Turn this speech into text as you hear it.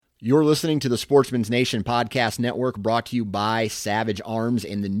You're listening to the Sportsman's Nation Podcast Network, brought to you by Savage Arms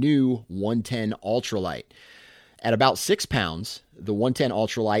and the new 110 Ultralight. At about 6 pounds, the 110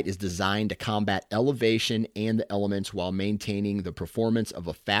 Ultralight is designed to combat elevation and the elements while maintaining the performance of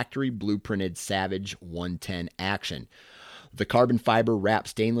a factory blueprinted Savage 110 action. The carbon fiber wrapped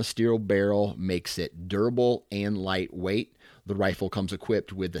stainless steel barrel makes it durable and lightweight. The rifle comes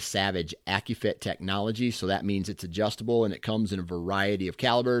equipped with the Savage AccuFit technology, so that means it's adjustable and it comes in a variety of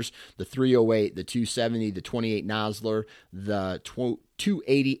calibers. The .308, the .270, the .28 Nosler, the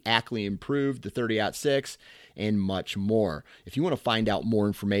 .280 Ackley Improved, the 30-06, and much more. If you want to find out more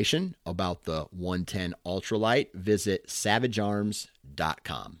information about the 110 Ultralight, visit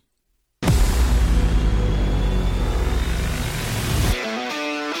savagearms.com.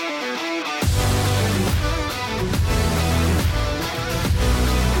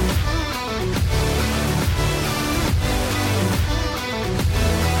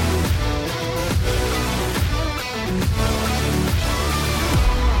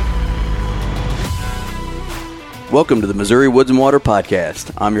 Welcome to the Missouri Woods and Water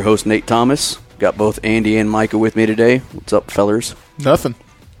Podcast. I'm your host, Nate Thomas. Got both Andy and Micah with me today. What's up, fellers? Nothing.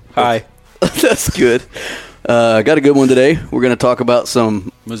 Hi. That's good. Got a good one today. We're going to talk about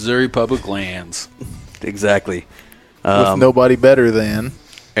some Missouri public lands. Exactly. With nobody better than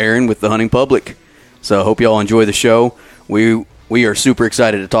Aaron with the Hunting Public. So I hope you all enjoy the show. We are super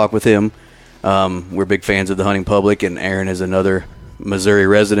excited to talk with him. We're big fans of the Hunting Public, and Aaron is another Missouri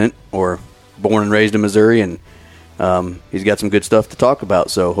resident, or born and raised in Missouri, and he's got some good stuff to talk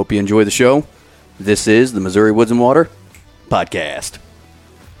about, so hope you enjoy the show. This is the Missouri Woods and Water Podcast.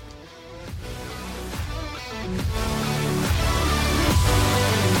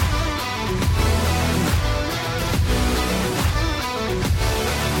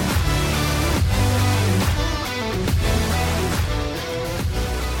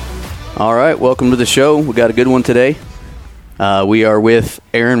 All right, welcome to the show. We got a good one today. We are with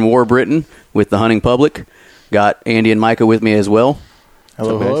Aaron Warbritton with the Hunting Public. Got Andy and Micah with me as well.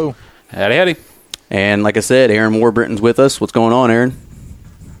 Hello, hello. Howdy, howdy. And like I said, Aaron Warbritton's with us. What's going on, Aaron?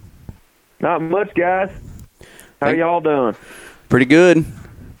 Not much, guys. How y'all doing? Pretty good.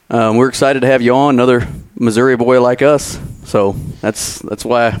 We're excited to have you on, another Missouri boy like us. So that's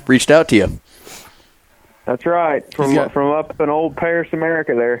why I reached out to you. That's right. From up in old Paris,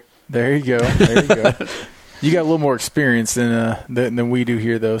 America there. There you go. There you go. You got a little more experience than we do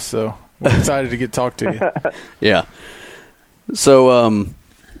here, though, so we're excited to get talk to you. Yeah. So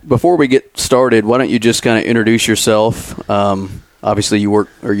before we get started, why don't you just kind of introduce yourself? Obviously, you work,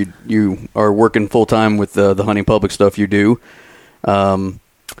 or you are working full time with the Hunting Public stuff you do.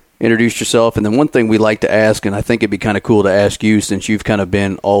 Introduce yourself, and then one thing we like to ask, and I think it'd be kind of cool to ask you since you've kind of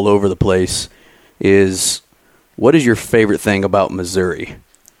been all over the place, is what is your favorite thing about Missouri?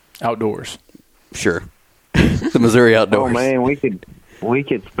 Outdoors. Sure. The Missouri outdoors. Oh man, we could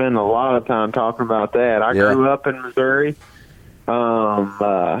spend a lot of time talking about that. I grew up in Missouri. And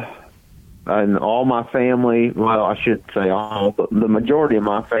all my family, well, I should say all, but the majority of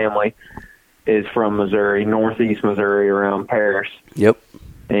my family is from Missouri, northeast Missouri, around Paris. Yep.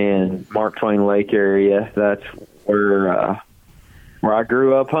 And Mark Twain Lake area. That's where I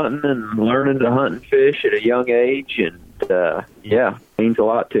grew up hunting and learning to hunt and fish at a young age, and means a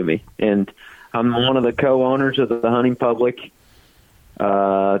lot to me. And I'm one of the co-owners of the Hunting Public. It's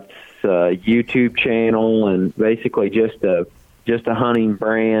a YouTube channel and basically just a hunting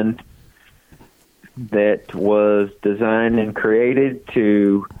brand that was designed and created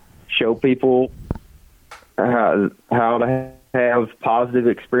to show people how to have positive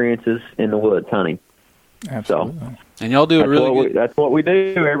experiences in the woods hunting. Absolutely. So, and y'all do that's what we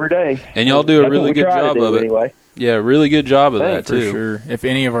do every day. And y'all do a really good job of it. Anyway. Yeah, really good job of that, For too. sure. If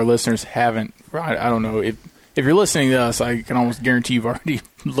any of our listeners haven't, I don't know, if you're listening to us, I can almost guarantee you've already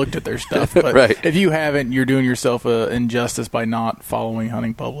looked at their stuff. But right. If you haven't, you're doing yourself an injustice by not following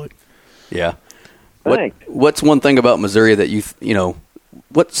Hunting Public. Yeah. Thanks. What's one thing about Missouri that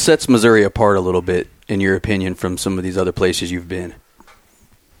what sets Missouri apart a little bit, in your opinion, from some of these other places you've been?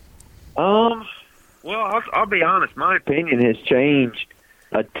 Well, I'll be honest. My opinion has changed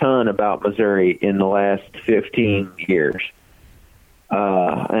a ton about Missouri in the last 15 years.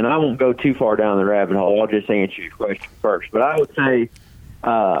 And I won't go too far down the rabbit hole. I'll just answer your question first. But I would say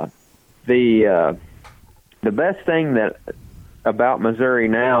the best thing about Missouri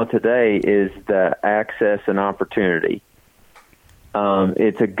now today is the access and opportunity.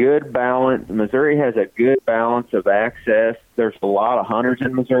 It's a good balance. Missouri has a good balance of access. There's a lot of hunters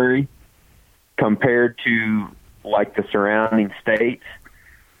in Missouri compared to like the surrounding states.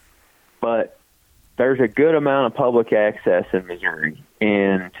 But there's a good amount of public access in Missouri,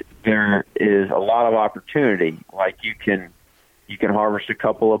 and is a lot of opportunity. Like you can harvest a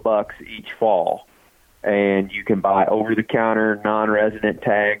couple of bucks each fall, and you can buy over-the-counter non-resident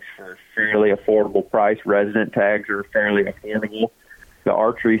tags for a fairly affordable price. Resident tags are fairly affordable. The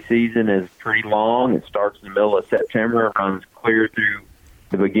archery season is pretty long. It starts in the middle of September and runs clear through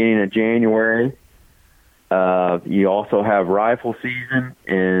the beginning of January. You also have rifle season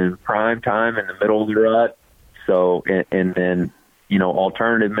in prime time in the middle of the rut. So, and then,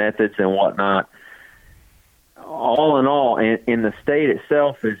 alternative methods and whatnot. All in all, in the state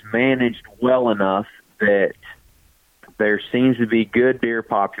itself is managed well enough that there seems to be good deer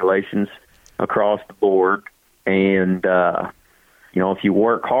populations across the board. And, if you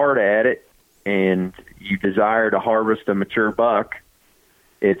work hard at it and you desire to harvest a mature buck,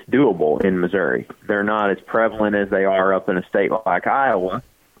 it's doable in Missouri. They're not as prevalent as they are up in a state like Iowa,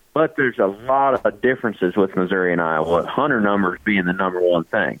 but there's a lot of differences with Missouri and Iowa, hunter numbers being the number one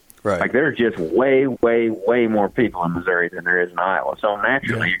thing. Right. Like there's just way, way, way more people in Missouri than there is in Iowa. So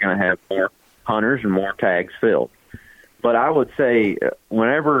naturally you're going to have more hunters and more tags filled. But I would say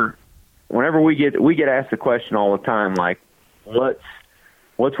whenever we get asked the question all the time, like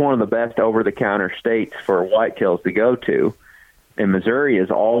what's one of the best over-the-counter states for whitetails to go to? And Missouri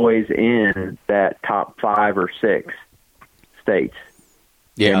is always in that top 5 or 6 states,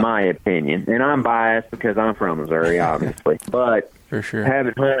 in my opinion. And I'm biased because I'm from Missouri, obviously. But for sure,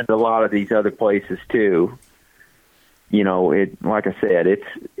 having hunted a lot of these other places too, like I said,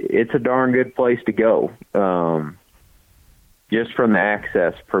 it's a darn good place to go, just from the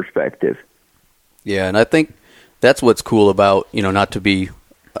access perspective. Yeah, and I think that's what's cool about, not to be,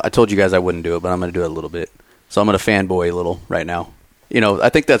 I told you guys I wouldn't do it, but I'm going to do it a little bit. So I'm going to fanboy a little right now. I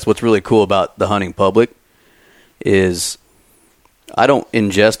think that's what's really cool about the hunting public is I don't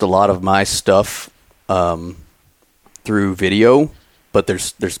ingest a lot of my stuff through video, but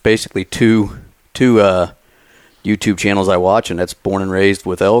there's basically two YouTube channels I watch, and that's Born and Raised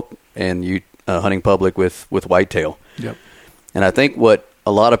with Elk and Hunting Public with Whitetail. Yep. And I think what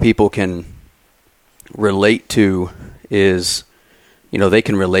a lot of people can relate to is, they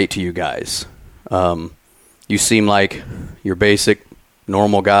can relate to you guys. You seem like your basic,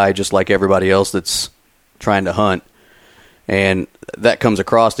 normal guy, just like everybody else that's trying to hunt. And that comes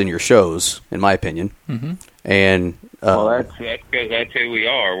across in your shows, in my opinion. Mm-hmm. And that's because that's who we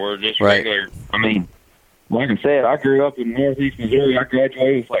are. We're just regular. I mean, like I said, I grew up in Northeast Missouri. I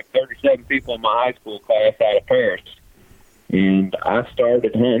graduated with like 37 people in my high school class out of Paris. And I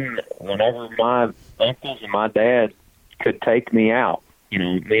started hunting whenever my uncles and my dad could take me out.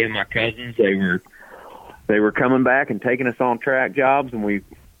 Me and my cousins, they were coming back and taking us on track jobs, and we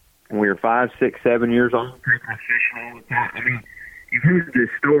were 5, 6, 7 years old, taking us fishing all the time. I mean, you've heard this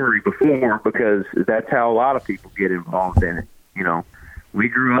story before because that's how a lot of people get involved in it. We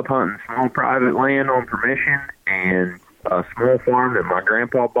grew up hunting small private land on permission and a small farm that my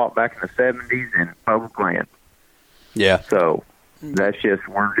grandpa bought back in the 70s in public land. Yeah. So we're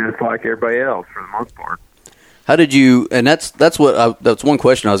just like everybody else for the most part. How did you? And that's one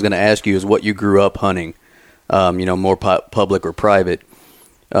question I was going to ask you is what you grew up hunting. More public or private.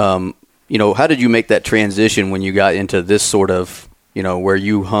 How did you make that transition when you got into this sort of, where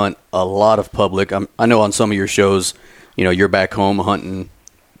you hunt a lot of public? I know on some of your shows, you're back home hunting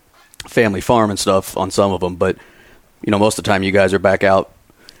family farm and stuff on some of them, but most of the time you guys are back out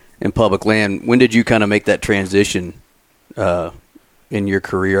in public land. When did you kind of make that transition in your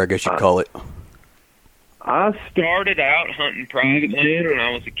career, I guess you'd call it? I started out hunting private land when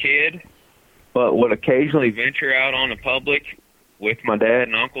I was a kid, but would occasionally venture out on the public with my dad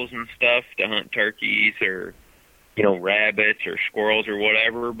and uncles and stuff to hunt turkeys or, rabbits or squirrels or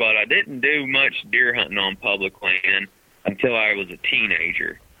whatever. But I didn't do much deer hunting on public land until I was a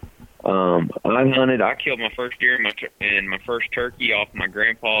teenager. I killed my first deer and my first turkey off my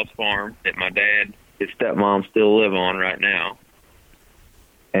grandpa's farm that my dad, his stepmom still live on right now.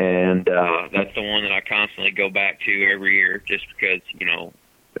 And that's the one that I constantly go back to every year just because,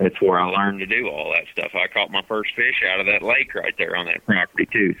 it's where I learned to do all that stuff. I caught my first fish out of that lake right there on that property,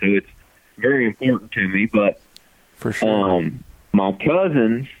 too. So it's very important to me. But for sure, my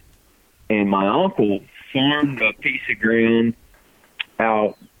cousins and my uncle farmed a piece of ground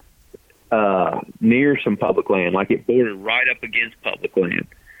out near some public land, like it bordered right up against public land.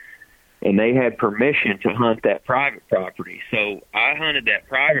 And they had permission to hunt that private property. So I hunted that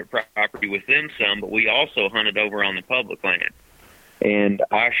private property with them some, but we also hunted over on the public land. And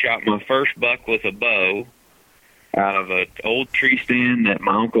I shot my first buck with a bow out of an old tree stand that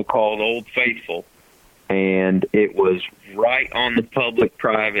my uncle called Old Faithful. And it was right on the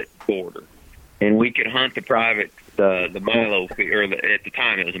public-private border. and we could hunt the private, the Milo field, or at the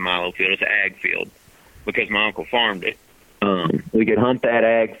time it was a Milo field, it was an ag field, because my uncle farmed it. We could hunt that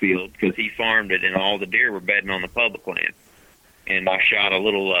ag field because he farmed it, and all the deer were bedding on the public land. And I shot a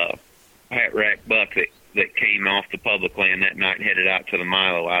little hat rack buck that came off the public land that night and headed out to the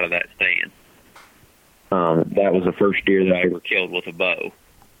Milo out of that stand. That was the first deer that I ever killed with a bow.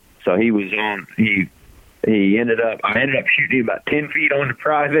 So he was on. I ended up shooting him about 10 feet on the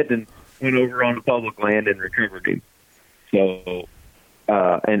private and went over on the public land and recovered him. So,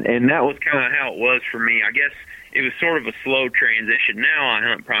 and that was kind of how it was for me. I guess it was sort of a slow transition. Now I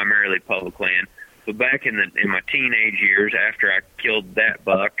hunt primarily public land. But back in my teenage years, after I killed that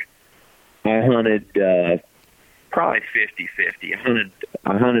buck, I hunted probably 50-50.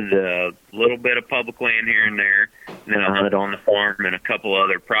 I hunted a little bit of public land here and there, and then I hunted on the farm and a couple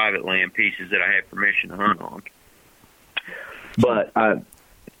other private land pieces that I had permission to hunt on. But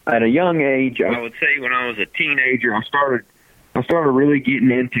at a young age, I would say when I was a teenager, I started really getting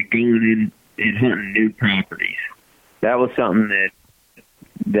into going in and hunting new properties. That was something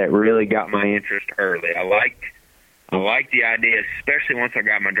that really got my interest early. I liked the idea, especially once I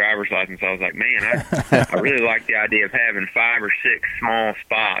got my driver's license. I was like, man, I really like the idea of having 5 or 6 small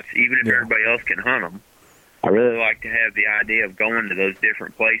spots, even if everybody else can hunt them. I really like to have the idea of going to those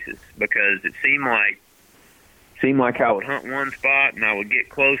different places, because it seemed like I would hunt one spot and I would get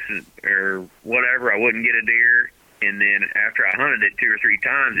close or whatever, I wouldn't get a deer, and then after I hunted it 2 or 3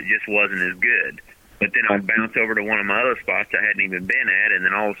 times, it just wasn't as good. But then I'd bounce over to one of my other spots I hadn't even been at, and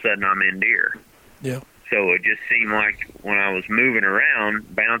then all of a sudden I'm in deer. Yeah. So it just seemed like when I was moving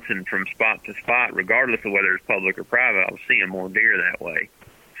around, bouncing from spot to spot, regardless of whether it's public or private, I was seeing more deer that way.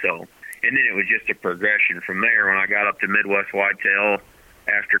 So, and then it was just a progression from there. When I got up to Midwest Whitetail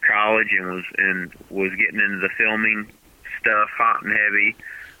after college and was getting into the filming stuff, hot and heavy,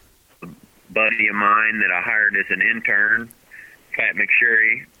 a buddy of mine that I hired as an intern, Pat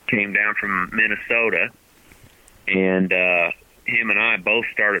McSherry, came down from Minnesota, and him and I both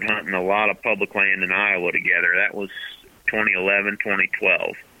started hunting a lot of public land in Iowa together. That was 2011,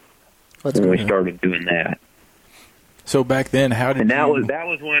 2012 when we started doing that. So back then, how did that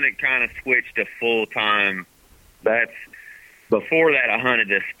was when it kind of switched to full time. Before that, I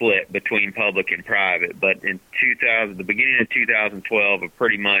hunted a split between public and private. But in the beginning of 2012, I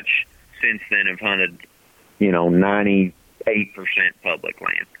pretty much since then have hunted, 98% public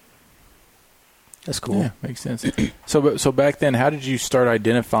land. That's cool. Yeah, makes sense. So back then, how did you start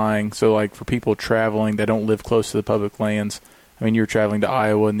identifying? So, like, for people traveling that don't live close to the public lands, I mean, you were traveling to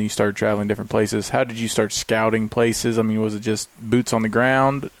Iowa and then you started traveling different places. How did you start scouting places? I mean, was it just boots on the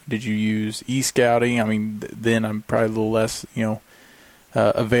ground? Did you use e-scouting? I mean, then I'm probably a little less,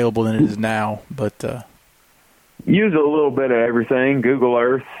 available than it is now. But use a little bit of everything. Google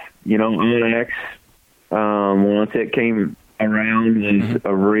Earth, OnX. Once it came around is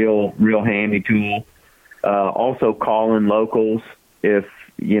a real handy tool. Also calling locals if,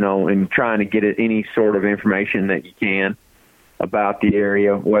 and trying to get any sort of information that you can about the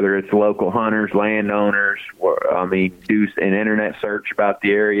area, whether it's local hunters, landowners, do an internet search about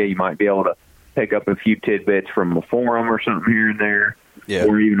the area. You might be able to pick up a few tidbits from a forum or something here and there,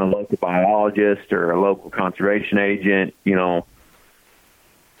 or even a local biologist or a local conservation agent, Yeah,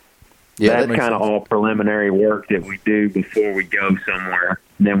 that's kind of all preliminary work that we do before we go somewhere.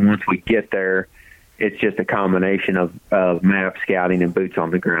 And then once we get there, it's just a combination of map scouting and boots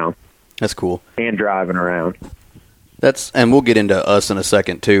on the ground. That's cool. And driving around. And we'll get into us in a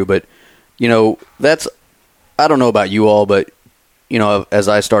second too, but I don't know about you all, but as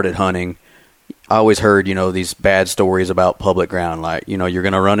I started hunting, I always heard, these bad stories about public ground, like, you're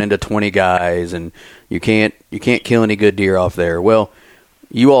going to run into 20 guys and you can't kill any good deer off there. Well,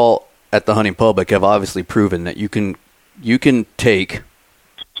 you all at the Hunting Public have obviously proven that you can take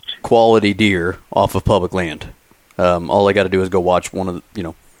quality deer off of public land. All I got to do is go watch one of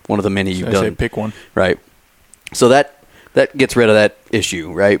the many you've done. Pick one, right? So that gets rid of that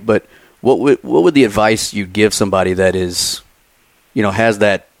issue, right? But what would the advice you give somebody that is, has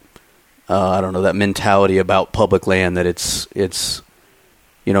that that mentality about public land, that it's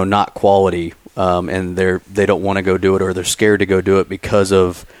not quality, and they don't want to go do it, or they're scared to go do it because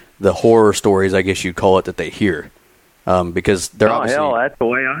of the horror stories, I guess you'd call it, that they hear, because they're obviously. Hell, that's the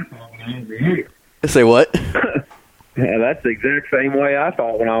way I thought when I was younger. Say what? Yeah, that's the exact same way I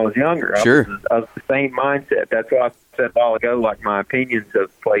thought when I was younger. Sure. I was the same mindset. That's why I said a while ago, like, my opinions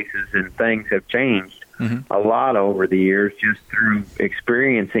of places and things have changed a lot over the years, just through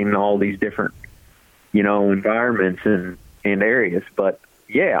experiencing all these different, environments and areas. But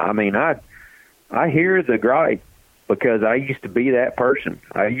yeah, I mean, I hear the gripe, because I used to be that person.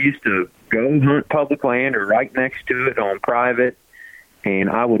 I used to go hunt public land or right next to it on private, and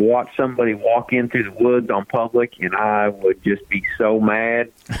I would watch somebody walk in through the woods on public, and I would just be so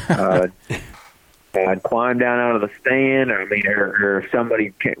mad. I'd climb down out of the stand. Or if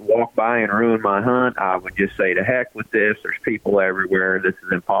somebody walked by and ruined my hunt, I would just say, to heck with this. There's people everywhere. This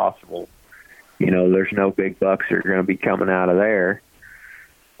is impossible. There's no big bucks that are going to be coming out of there,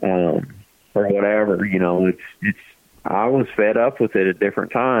 or whatever. It's. I was fed up with it at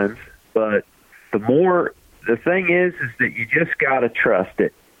different times, but the thing is that you just got to trust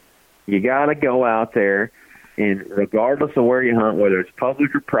it. You got to go out there, and regardless of where you hunt, whether it's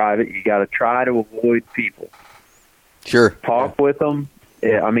public or private, you got to try to avoid people. Sure. Talk with them.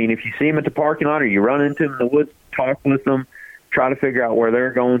 If you see them at the parking lot or you run into them in the woods, talk with them. Try to figure out where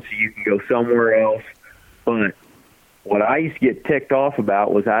they're going so you can go somewhere else. But what I used to get ticked off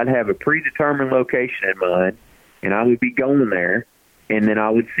about was I'd have a predetermined location in mind, and I would be going there, and then I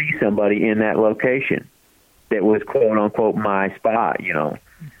would see somebody in that location that was quote-unquote my spot,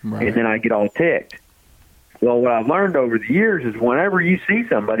 Right. And then I'd get all ticked. Well, what I've learned over the years is whenever you see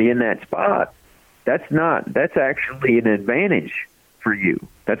somebody in that spot, that's actually an advantage for you.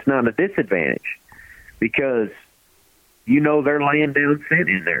 That's not a disadvantage, because they're laying down scent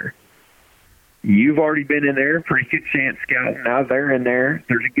in there. You've already been in there, pretty good chance scouting. Now they're in there.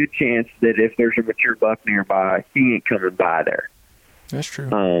 There's a good chance that if there's a mature buck nearby, he ain't coming by there. That's true.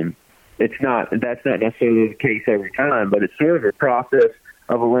 That's not necessarily the case every time, but it's sort of a process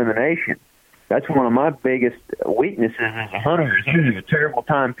of elimination. That's one of my biggest weaknesses as a hunter is usually a terrible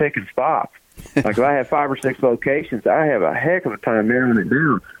time picking spots. Like if I have 5 or 6 locations, I have a heck of a time narrowing it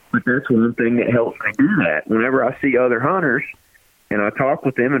down. But that's one thing that helps me do that. Whenever I see other hunters and I talk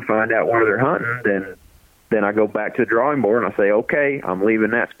with them and find out where they're hunting, then I go back to the drawing board and I say, okay, I'm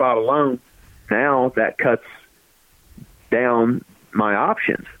leaving that spot alone. Now that cuts down my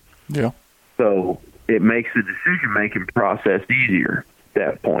options. Yeah. So it makes the decision-making process easier at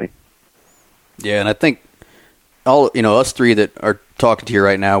that point. Yeah, and I think us three that are talking to you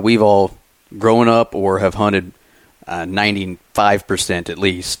right now, we've all grown up or have hunted 95% at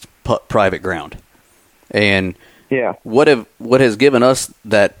least private ground. And yeah, what has given us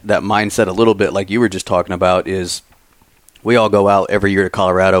that mindset a little bit, like you were just talking about, is we all go out every year to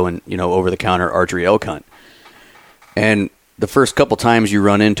Colorado and over-the-counter archery elk hunt. And the first couple times you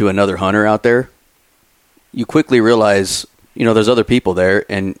run into another hunter out there, you quickly realize there's other people there,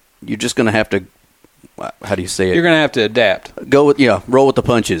 and you're just going to have to, how do you say it? You're going to have to adapt. Roll with the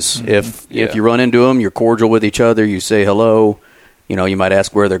punches. Mm-hmm. If you run into them, you're cordial with each other. You say hello. You might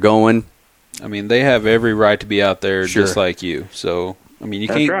ask where they're going. They have every right to be out there just like you. So, you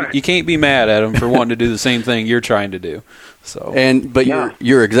can't be mad at them for wanting to do the same thing you're trying to do. So, but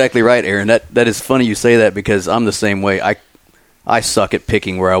you're exactly right, Aaron. That is funny you say that, because I'm the same way. I suck at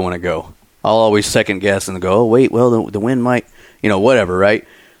picking where I want to go. I'll always second guess and go, oh wait, well the wind might, whatever, right?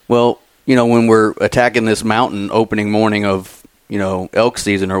 Well, when we're attacking this mountain opening morning of, elk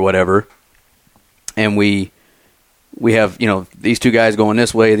season or whatever, and we have, these 2 guys going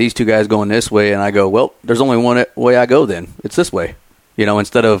this way, these 2 guys going this way, and I go, well, there's only one way I go then. It's this way.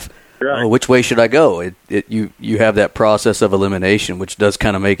 Instead of, right. Oh, which way should I go? You have that process of elimination, which does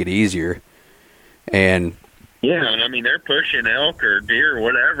kind of make it easier. And yeah, and they're pushing elk or deer or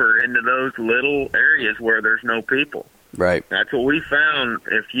whatever into those little areas where there's no people. Right. That's what we found.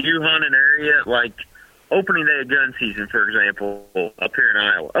 If you hunt an area like opening day of gun season, for example, up here in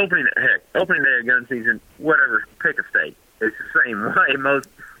Iowa, opening day of gun season, whatever, pick a state. It's the same way.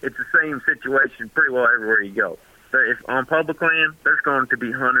 It's the same situation pretty well everywhere you go. So if on public land, there's going to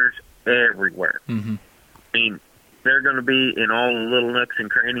be hunters everywhere. Mm-hmm. They're going to be in all the little nooks and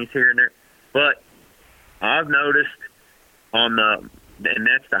crannies here and there. But I've noticed and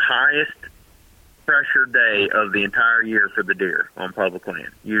that's the highest pressure day of the entire year for the deer on public land.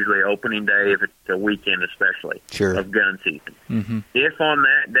 Usually opening day, if it's a weekend especially, of gun season. Mm-hmm. If on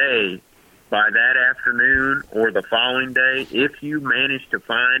that day, by that afternoon or the following day, if you manage to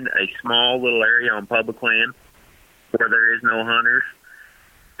find a small little area on public land where there is no hunters,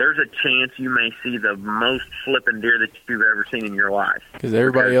 there's a chance you may see the most flipping deer that you've ever seen in your life. Because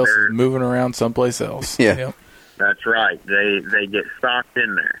everybody else is moving around someplace else. Yeah. Yep. That's right. They get stocked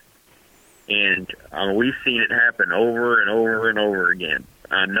in there. And we've seen it happen over and over and over again.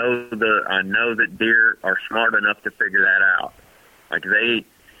 I know that deer are smart enough to figure that out. Like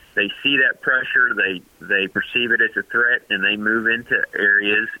they see that pressure, they perceive it as a threat, and they move into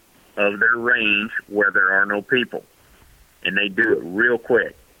areas of their range where there are no people. And they do it real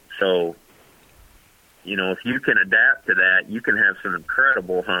quick. So, if you can adapt to that, you can have some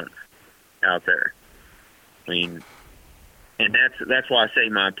incredible hunts out there. And And that's why I say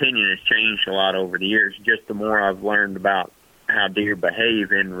my opinion has changed a lot over the years. Just the more I've learned about how deer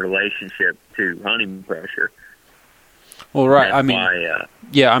behave in relationship to hunting pressure. Well, right. That's I mean, why,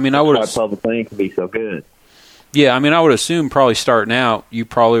 yeah. I mean, I would. Why public land can be so good. Yeah, I mean, I would assume probably starting out, you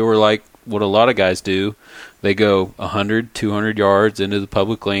probably were like what a lot of guys do. They go 100, 200 yards into the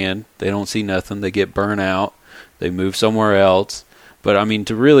public land. They don't see nothing. They get burnt out. They move somewhere else. But, I mean,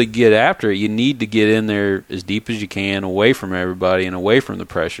 to really get after it, you need to get in there as deep as you can, away from everybody and away from the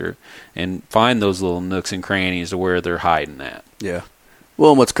pressure, and find those little nooks and crannies to where they're hiding at. Yeah.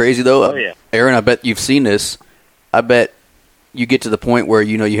 Well, and what's crazy, though, Aaron, I bet you've seen this. I bet you get to the point where,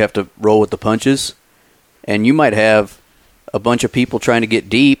 you know, you have to roll with the punches, and you might have a bunch of people trying to get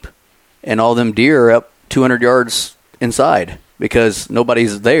deep, and all them deer are up 200 yards inside because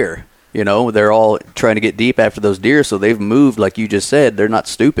nobody's there. You know, they're all trying to get deep after those deer, so they've moved, like you just said. They're not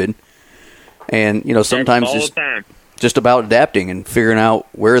stupid. And, you know, sometimes just about adapting and figuring out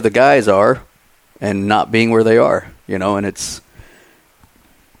where the guys are and not being where they are, you know, and it's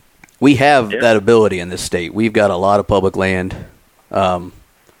 – we have that ability in this state. We've got a lot of public land, and,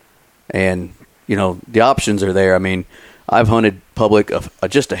 you know, the options are there. I mean, I've hunted public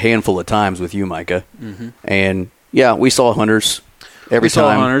just a handful of times with you, Micah, and, yeah, we saw hunters – we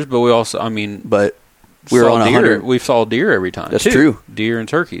saw hunters, but we also, I mean, but we were on deer. We saw deer every time. That's true. Deer and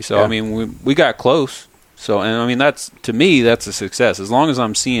turkey. So I mean, we got close. So and I mean, to me that's a success. As long as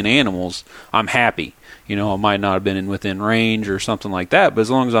I'm seeing animals, I'm happy. You know, I might not have been within range or something like that, but as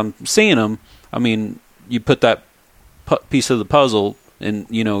long as I'm seeing them, I mean, you put that piece of the puzzle, and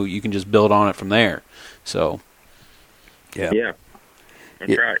you know, you can just build on it from there. So, yeah,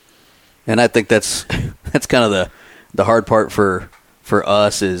 that's right. And I think that's kind of the hard part for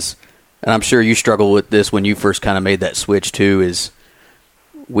us is, and I'm sure you struggle with this when you first kind of made that switch too, is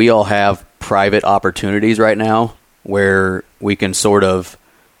we all have private opportunities right now where we can sort of,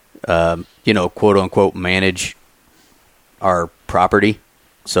 you know, quote unquote, manage our property.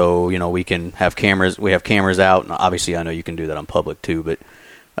 So, you know, we can have cameras. We have cameras out, and obviously I know you can do that on public too, but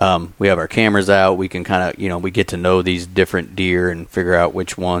we have our cameras out. We can kind of, you know, we get to know these different deer and figure out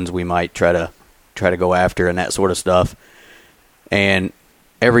which ones we might try to go after and that sort of stuff. And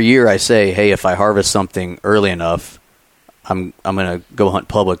every year I say, hey, if I harvest something early enough, I'm going to go hunt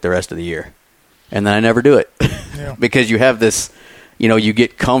public the rest of the year. And then I never do it because you have this, you know, you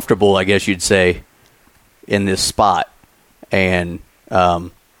get comfortable, I guess you'd say, in this spot. And,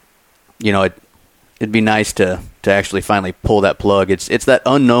 you know, it'd be nice to actually finally pull that plug. It's that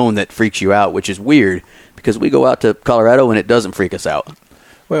unknown that freaks you out, which is weird because we go out to Colorado and it doesn't freak us out.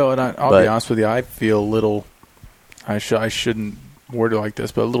 Well, and I'll be honest with you, I feel a little, I shouldn't word it like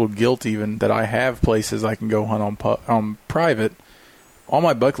this, but a little guilt even that I have places I can go hunt on private. On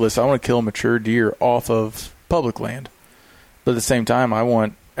my bucket list, I want to kill a mature deer off of public land. But at the same time, I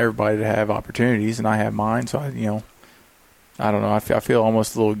want everybody to have opportunities, and I have mine, so, I don't know. I feel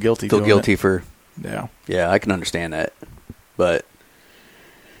almost a little guilty. Feel guilty for, yeah, I can understand that. But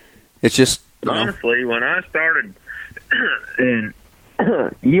it's just, honestly, when I started, and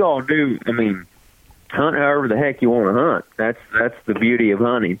you all do, I mean, hunt however the heck you want to hunt. That's the beauty of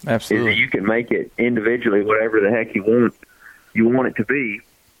hunting. Absolutely. Is that you can make it individually whatever the heck you want it to be.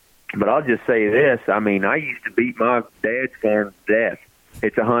 But I'll just say this, I mean, I used to beat my dad's farm to death.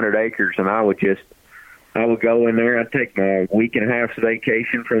 It's 100 acres, and I would go in there, I'd take my week and a half's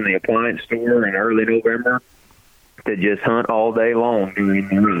vacation from the appliance store in early November to just hunt all day long during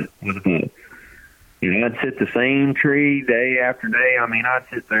the rut with a bow. I'd sit the same tree day after day. I mean, I'd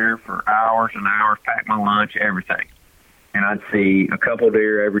sit there for hours and hours, pack my lunch, everything. And I'd see a couple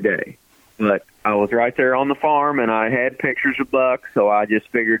deer every day. But I was right there on the farm, and I had pictures of bucks, so I just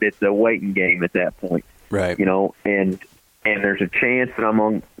figured it's a waiting game at that point. Right. And there's a chance that I'm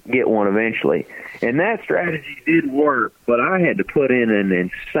going to get one eventually. And that strategy did work, but I had to put in an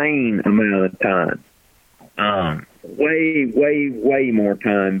insane amount of time. Way more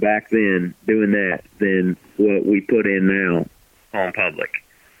time back then doing that than what we put in now on public.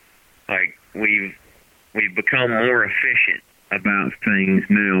 Like, we've become more efficient about things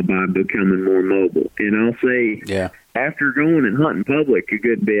now by becoming more mobile. And I'll say, after going and hunting public a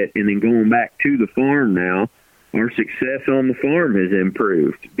good bit and then going back to the farm now, our success on the farm has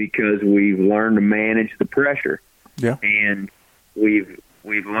improved because we've learned to manage the pressure. Yeah. And we've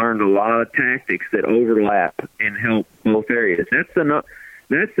learned a lot of tactics that overlap and help both areas. That's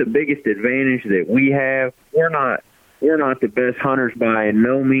the biggest advantage that we have. We're not the best hunters by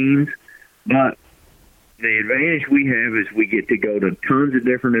no means, but the advantage we have is we get to go to tons of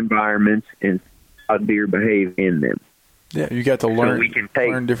different environments and how deer behave in them. Yeah, you got to learn,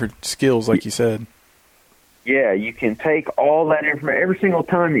 learn different skills, like you said. yeah, you can take all that information. Every single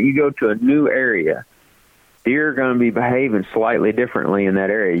time that you go to a new area, deer are going to be behaving slightly differently in that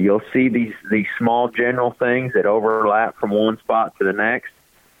area. You'll see these small general things that overlap from one spot to the next,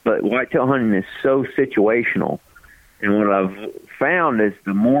 but whitetail hunting is so situational. And what I've found is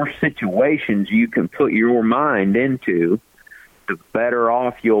the more situations you can put your mind into, the better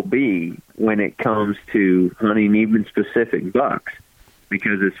off you'll be when it comes to hunting even specific bucks.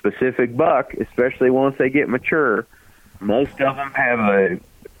 Because a specific buck, especially once they get mature, most of them have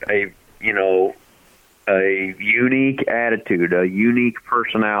a unique attitude, a unique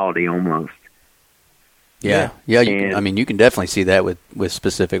personality almost. Yeah. You can definitely see that with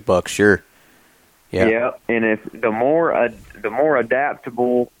specific bucks, sure. Yeah, and if the more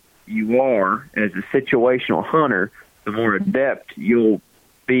adaptable you are as a situational hunter, the more adept you'll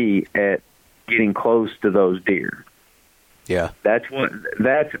be at getting close to those deer. Yeah.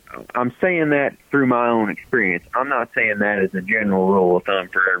 I'm saying that through my own experience. I'm not saying that as a general rule of thumb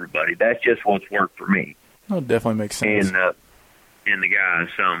for everybody. That's just what's worked for me. Oh, it definitely makes sense. And the guys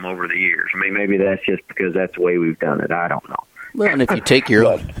over the years. I mean, maybe that's just because that's the way we've done it. I don't know. Well, and if you take your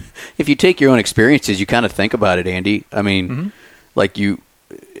own experiences, you kind of think about it, Andy. I mean, like in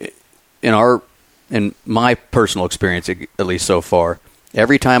my personal experience, at least so far,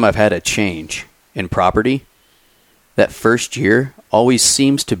 every time I've had a change in property, that first year always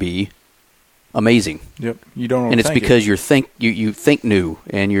seems to be amazing. Yep, you don't. And it's because you think new,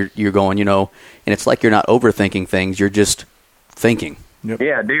 and you're going, and it's like you're not overthinking things. You're just thinking. Yep.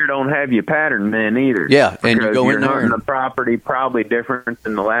 Yeah, deer don't have you patterned then either. Yeah, and you go in there hunting the property probably different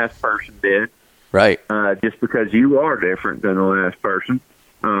than the last person did. Right. Just because you are different than the last person,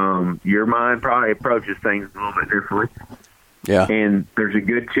 your mind probably approaches things a little bit differently. Yeah. And there's a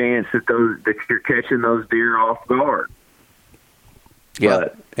good chance that you're catching those deer off guard. Yeah.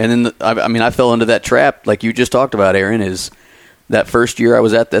 But, and then I fell into that trap like you just talked about, Aaron. Is that first year I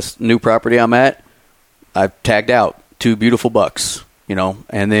was at this new property I'm at, I tagged out 2 beautiful bucks.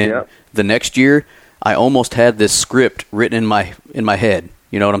 And then the next year, I almost had this script written in my head.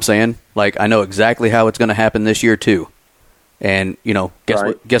 You know what I'm saying? Like, I know exactly how it's going to happen this year too. And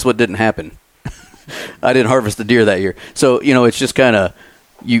guess what didn't happen? I didn't harvest the deer that year. So it's just kind of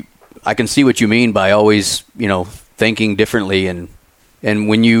I can see what you mean by always thinking differently, and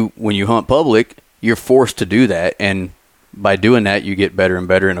when you hunt public, you're forced to do that, and by doing that, you get better and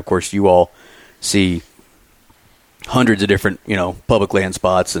better. And of course, you all see hundreds of different, public land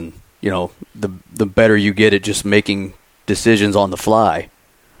spots, and, the better you get at just making decisions on the fly.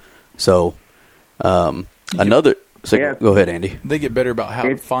 So, go ahead, Andy. They get better about how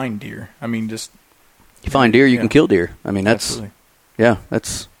to find deer. I mean, just you find deer, you can kill deer. I mean, that's kind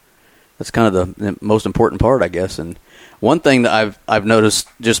of the most important part, I guess. And one thing that I've noticed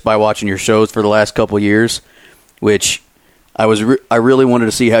just by watching your shows for the last couple of years, which I really wanted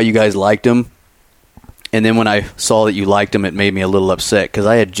to see how you guys liked them. And then when I saw that you liked them, it made me a little upset because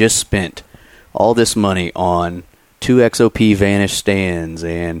I had just spent all this money on 2 XOP Vanish stands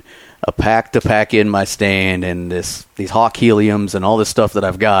and a pack to pack in my stand and these Hawk Heliums and all this stuff that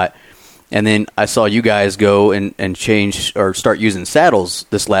I've got. And then I saw you guys go and change or start using saddles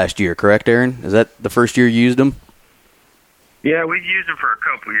this last year, correct, Aaron? Is that the first year you used them? Yeah, we've used them for a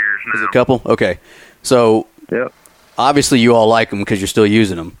couple years now. Is it a couple? Okay. So obviously you all like them because you're still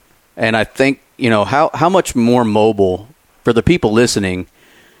using them. And I think, how much more mobile, for the people listening,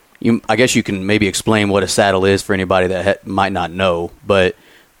 I guess you can maybe explain what a saddle is for anybody that might not know, but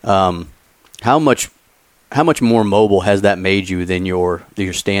how much more mobile has that made you than your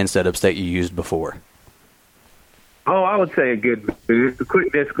stand setups that you used before? Oh, I would say a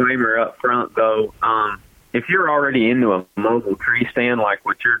quick disclaimer up front, though. If you're already into a mobile tree stand like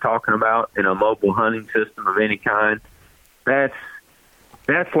what you're talking about, in a mobile hunting system of any kind, that's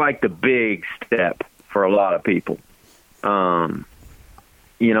like the big step for a lot of people. And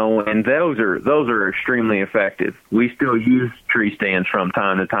those are extremely effective. We still use tree stands from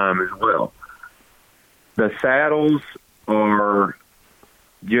time to time as well. The saddles we're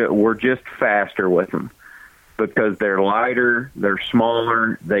just faster with them because they're lighter, they're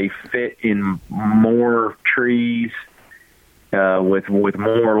smaller, they fit in more trees with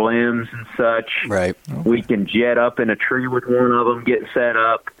more limbs and such. Right. We can jet up in a tree with one of them, get set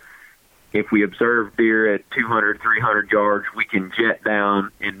up. If we observe deer at 200, 300 yards, we can jet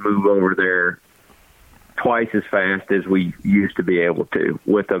down and move over there twice as fast as we used to be able to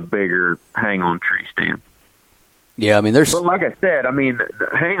with a bigger hang-on tree stand. Yeah, I mean, But like I said, the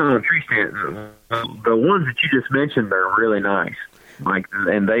hang-on tree stand, the ones that you just mentioned, they're really nice.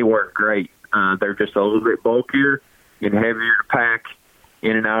 And they work great. They're just a little bit bulkier and heavier to pack,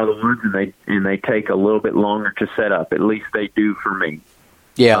 in and out of the woods, and they take a little bit longer to set up. At least they do for me.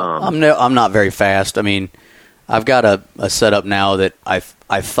 Yeah, I'm not very fast. I mean, I've got a setup now that I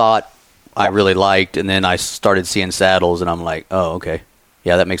thought I really liked, and then I started seeing saddles, and I'm like, oh, okay,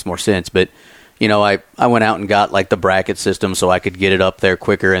 yeah, that makes more sense. But you know, I went out and got like the bracket system so I could get it up there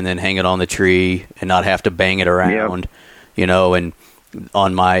quicker and then hang it on the tree and not have to bang it around. Yep. You know, and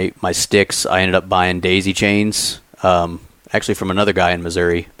on my sticks, I ended up buying daisy chains, actually from another guy in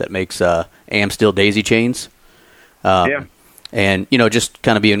Missouri that makes Amsteel daisy chains. Yeah. And, you know, just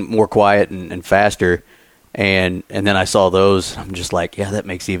kind of being more quiet and faster. And then I saw those. I'm just like, yeah, that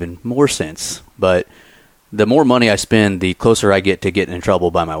makes even more sense. But the more money I spend, the closer I get to getting in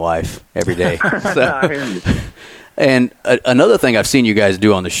trouble by my wife every day. And another thing I've seen you guys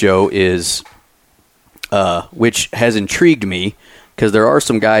do on the show is, which has intrigued me, because there are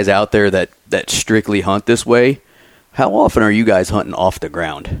some guys out there that strictly hunt this way. How often are you guys hunting off the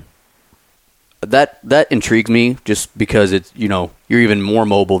ground? That intrigues me, just because it's, you know, you're even more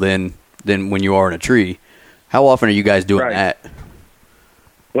mobile than when you are in a tree. How often are you guys doing that?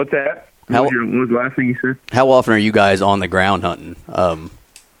 What's that? What was the last thing you said? How often are you guys on the ground hunting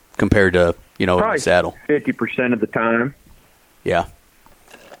compared to, you know, in the saddle? 50% of the time. Yeah.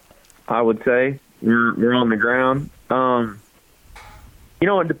 I would say we're on the ground. You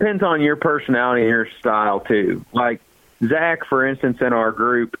know, it depends on your personality and your style too. Like Zach, for instance, in our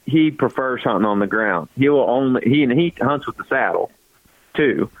group, he prefers hunting on the ground. He hunts with the saddle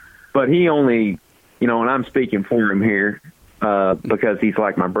too, but he only, you know, and I'm speaking for him here because he's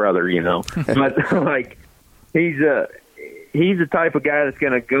like my brother, you know. But like he's the type of guy that's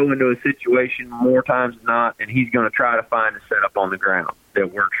going to go into a situation more times than not, and he's going to try to find a setup on the ground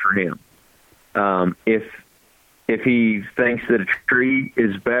that works for him. If he thinks that a tree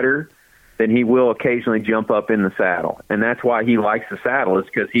is better, then he will occasionally jump up in the saddle. And that's why he likes the saddle, is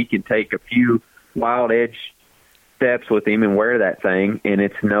because he can take a few wild edge steps with him and wear that thing, and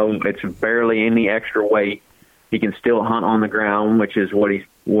it's barely any extra weight. He can still hunt on the ground, which is what he's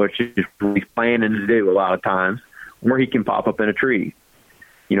planning to do a lot of times, or he can pop up in a tree,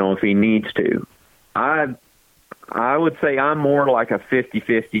 you know, if he needs to. I would say I'm more like a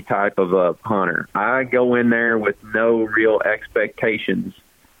 50-50 type of a hunter. I go in there with no real expectations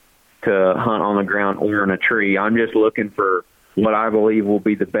to hunt on the ground or in a tree. I'm just looking for what I believe will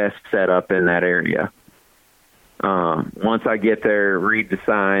be the best setup in that area. Once I get there, read the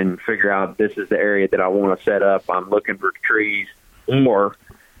sign, figure out this is the area that I want to set up, I'm looking for trees or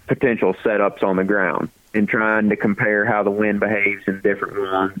potential setups on the ground and trying to compare how the wind behaves in different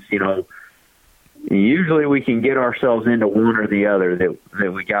ones. You know, usually we can get ourselves into one or the other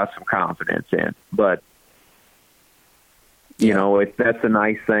that we got some confidence in. But, you know, that's the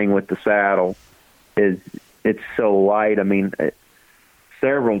nice thing with the saddle is it's so light. I mean,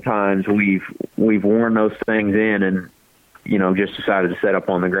 several times we've worn those things in and, you know, just decided to set up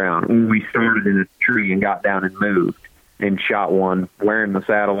on the ground. We started in a tree and got down and moved and shot one wearing the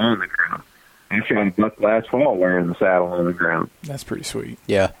saddle on the ground. I shot a buck last fall wearing the saddle on the ground. That's pretty sweet.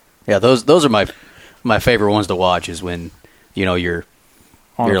 Yeah. Yeah, those are my favorite ones to watch, is when, you know, you're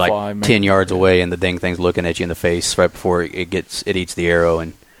like 10 yards away and the thing's looking at you in the face right before it eats the arrow,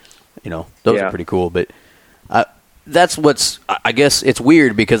 and, you know, those are pretty cool. But I guess it's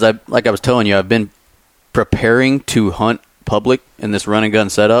weird because like I was telling you, I've been preparing to hunt public in this run and gun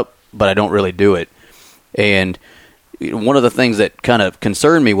setup, but I don't really do it. And one of the things that kind of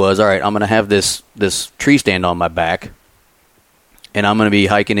concerned me was, all right, I'm going to have this tree stand on my back, and I'm going to be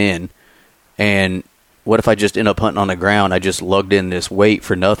hiking in, and what if I just end up hunting on the ground? I just lugged in this weight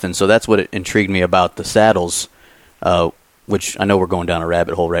for nothing. So that's what intrigued me about the saddles, which I know we're going down a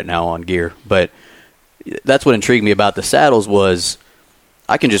rabbit hole right now on gear, but that's what intrigued me about the saddles was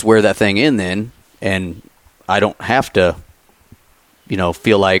I can just wear that thing in then, and I don't have to, you know,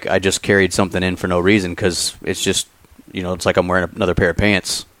 feel like I just carried something in for no reason, because it's just, you know, it's like I'm wearing another pair of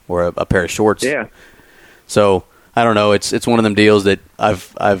pants or a pair of shorts. Yeah. So I don't know. It's one of them deals that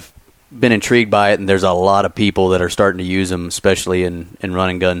I've been intrigued by it, and there's a lot of people that are starting to use them, especially in run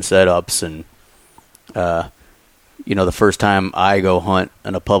and gun setups. And you know, the first time I go hunt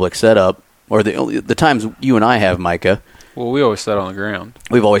in a public setup, or the times you and I have, Micah. Well, we always sat on the ground.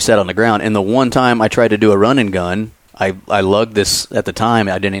 We've always sat on the ground. And the one time I tried to do a run and gun, I lugged this at the time.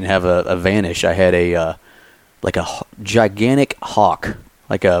 I didn't even have a Vanish. I had a gigantic Hawk,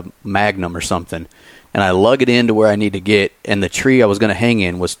 like a Magnum or something. And I lug it into where I need to get, and the tree I was going to hang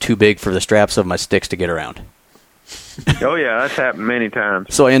in was too big for the straps of my sticks to get around. Oh, yeah, that's happened many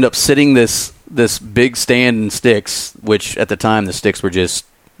times. So I end up sitting this big stand in sticks, which at the time the sticks were just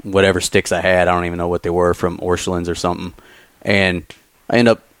whatever sticks I had. I don't even know what they were, from Orscheln's or something. And I end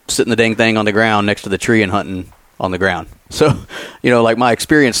up sitting the dang thing on the ground next to the tree and hunting on the ground. So, like my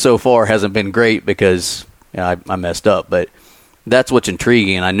experience so far hasn't been great because I messed up, but that's what's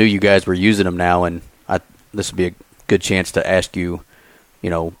intriguing. And I knew you guys were using them now, and this would be a good chance to ask you,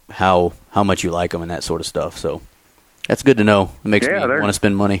 how much you like them and that sort of stuff. So that's good to know. It makes me want to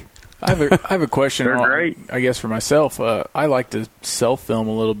spend money. I have a question. They're great. I guess for myself, I like to self-film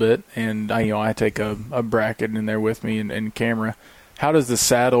a little bit, and I take a bracket in there with me and camera. How does the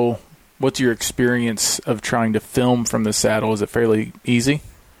saddle? What's your experience of trying to film from the saddle? Is it fairly easy?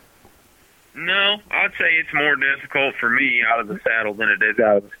 No, I'd say it's more difficult for me out of the saddle than it is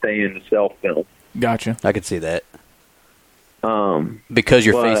out of the stand to self-film. Gotcha. I could see that. Because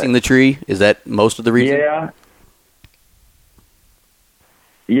you're facing the tree? Is that most of the reason?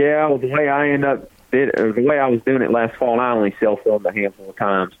 Yeah, well, the way I was doing it last fall, and I only self-filmed a handful of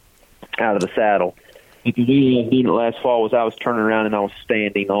times out of the saddle. But the way I was doing it last fall was I was turning around and I was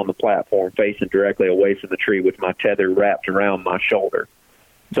standing on the platform facing directly away from the tree with my tether wrapped around my shoulder.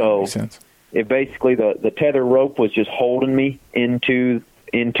 So it basically, the tether rope was just holding me into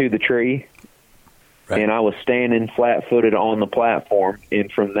the tree. Right. And I was standing flat-footed on the platform,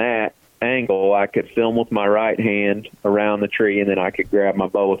 and from that angle, I could film with my right hand around the tree, and then I could grab my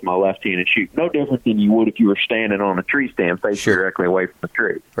bow with my left hand and shoot. No different than you would if you were standing on a tree stand facing directly away from the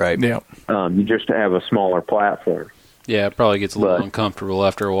tree. Right. Yeah. You just have a smaller platform. Yeah, it probably gets a little uncomfortable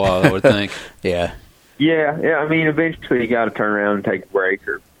after a while, I would think. Yeah. Yeah. I mean, eventually you got to turn around and take a break,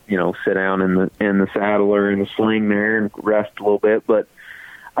 or sit down in the saddle or in the sling there and rest a little bit, but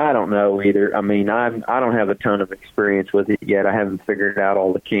I don't know either. I mean, I don't have a ton of experience with it yet. I haven't figured out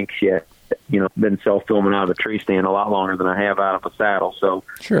all the kinks yet. Been self-filming out of a tree stand a lot longer than I have out of a saddle, so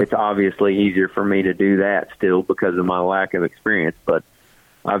It's obviously easier for me to do that still because of my lack of experience. But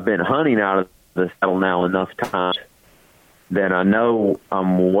I've been hunting out of the saddle now enough times that I know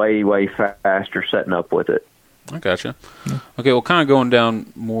I'm way, way faster setting up with it. I gotcha. Okay, well, kind of going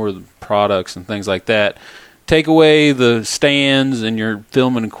down more of the products and things like that. Take away the stands and your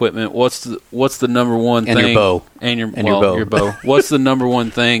filming equipment. What's the number one thing? And your bow. And your bow. What's the number one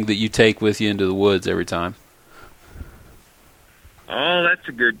thing that you take with you into the woods every time? Oh, that's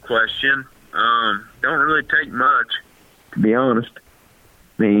a good question. Don't really take much, to be honest.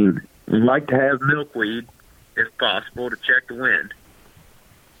 I mean, I like to have milkweed, if possible, to check the wind.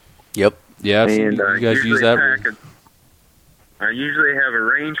 Yep. Yeah, and you guys use that. I usually have a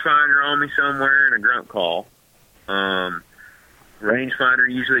rangefinder on me somewhere and a grunt call.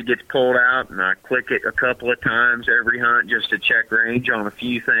 Rangefinder usually gets pulled out, and I click it a couple of times every hunt just to check range on a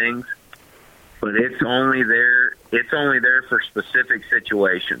few things. But it's only there for specific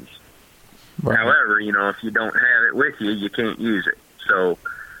situations. Right. However, if you don't have it with you, you can't use it. So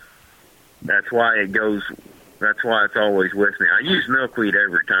that's why it's always with me. I use milkweed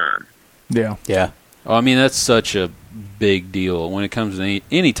every time. Yeah. Yeah. Well, I mean, that's such a big deal. When it comes to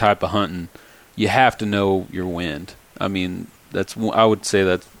any type of hunting, you have to know your wind. I mean, I would say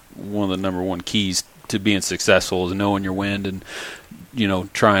that's one of the number one keys to being successful is knowing your wind and,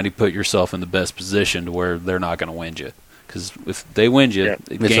 trying to put yourself in the best position to where they're not going to wind you. Because if they wind you,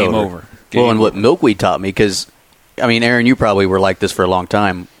 game over. What milkweed taught me, because, I mean, Aaron, you probably were like this for a long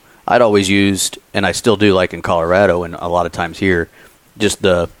time. I'd always used, and I still do, like in Colorado and a lot of times here, just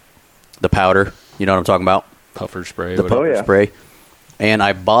the powder. You know what I'm talking about? Puffer spray. The puffer spray. And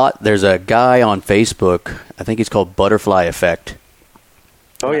there's a guy on Facebook, I think he's called Butterfly Effect.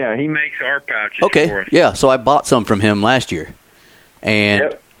 Oh, yeah, he makes our pouches for us. Yeah, so I bought some from him last year.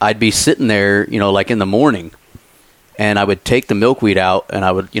 And I'd be sitting there, like in the morning, and I would take the milkweed out and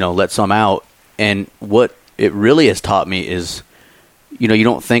I would, let some out. And what it really has taught me is, you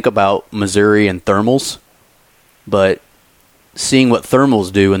don't think about Missouri and thermals, but seeing what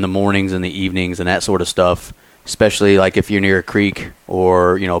thermals do in the mornings and the evenings and that sort of stuff, especially like if you're near a creek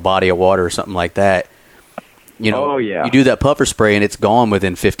or, a body of water or something like that, you do that puffer spray and it's gone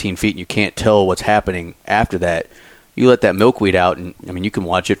within 15 feet and you can't tell what's happening after that. You let that milkweed out and, I mean, you can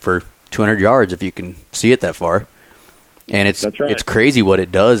watch it for 200 yards if you can see it that far. And it's crazy what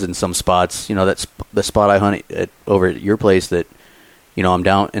it does in some spots. That's the spot I hunt over at your place that, I'm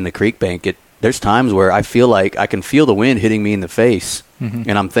down in the creek bank. There's times where I feel like I can feel the wind hitting me in the face,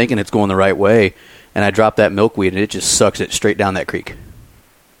 and I'm thinking it's going the right way, and I drop that milkweed, and it just sucks it straight down that creek.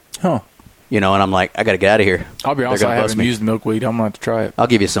 Huh. And I'm like, I got to get out of here. I'll be honest, I haven't used milkweed. I'm going to have to try it. I'll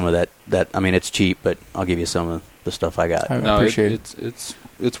give you some of that. I mean, it's cheap, but I'll give you some of the stuff I got. I appreciate it.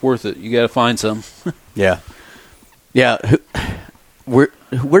 It's worth it. You got to find some. Yeah. Yeah. Where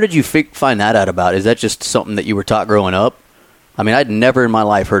did you find that out about? Is that just something that you were taught growing up? I mean, I'd never in my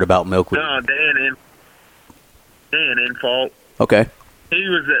life heard about milkweed. No, Dan Infault. Okay. he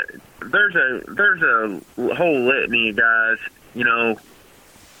was there's a whole litany of guys, you know,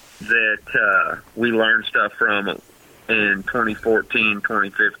 that we learned stuff from in 2014,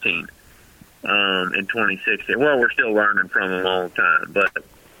 2015, and 2016. Well, we're still learning from them all the time, but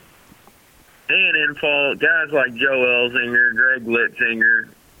Dan Infalt, guys like Joe Elzinger, Greg Litzinger,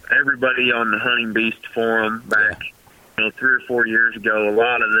 everybody on the Hunting Beast forum back, you know, 3 or 4 years ago. A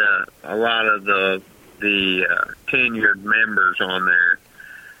lot of the tenured members on there.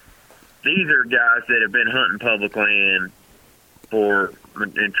 These are guys that have been hunting public land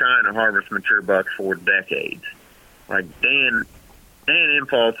and trying to harvest mature bucks for decades. Like Dan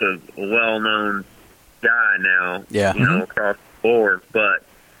Infalt's a well-known guy now, you know, across the board, but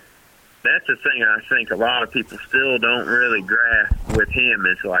that's the thing I think a lot of people still don't really grasp with him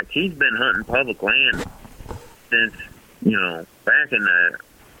is like he's been hunting public land since, you know, back in the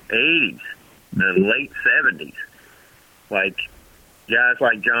 80s, the late 70s. Like guys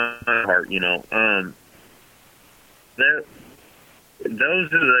like John Hart, you know,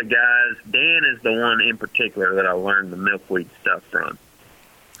 those are the guys. Dan is the one in particular that I learned the milkweed stuff from.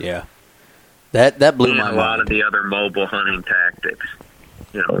 Yeah, that blew my mind. A lot of the other mobile hunting tactics,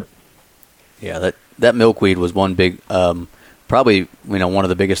 you know. Yeah, that milkweed was one big, probably, you know, one of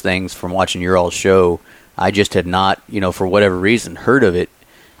the biggest things from watching your all's show. I just had not, you know, for whatever reason, heard of it.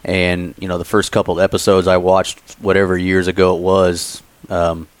 And, you know, the first couple of episodes I watched, whatever years ago it was,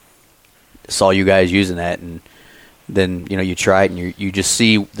 saw you guys using that. And then, you know, you try it and you just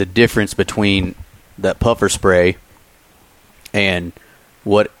see the difference between that puffer spray and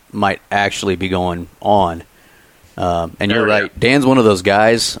what might actually be going on. And you're right. Dan's one of those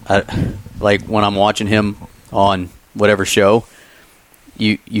guys, like when I'm watching him on whatever show,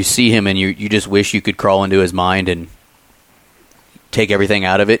 you see him and you just wish you could crawl into his mind and take everything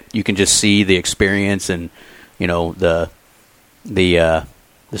out of it. You can just see the experience and, you know, the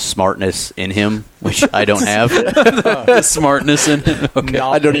smartness in him, which I don't have. The smartness in him. Okay.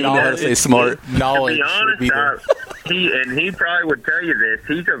 I don't even know how to say smart. Knowledge. To be honest, he probably would tell you this.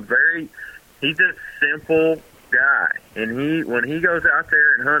 He's a simple guy, and when he goes out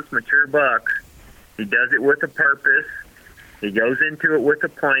there and hunts mature bucks, he does it with a purpose. He goes into it with a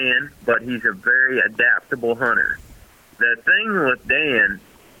plan, but he's a very adaptable hunter. The thing with Dan,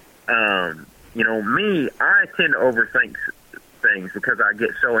 you know, me, I tend to overthink things because I get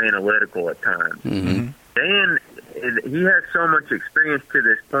so analytical at times. Mm-hmm. Dan, he has so much experience to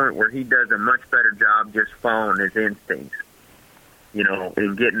this point where he does a much better job just following his instincts, you know,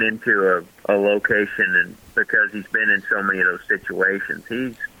 and getting into a location, and because he's been in so many of those situations.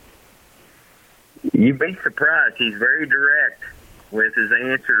 You'd be surprised. He's very direct with his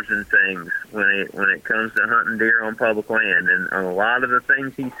answers and things when it comes to hunting deer on public land. And a lot of the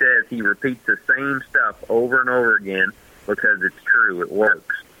things he says, he repeats the same stuff over and over again because it's true. It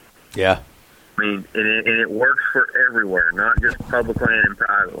works. Yeah. I mean, and it works for everywhere, not just public land and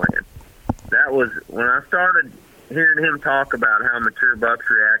private land. That was when I started hearing him talk about how mature bucks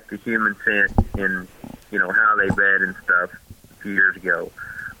react to human scent and, you know, how they bed and stuff a few years ago.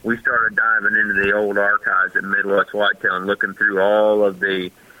 We started diving into the old archives at Midwest Whitetail and looking through all of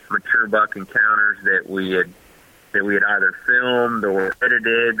the mature buck encounters that we had either filmed or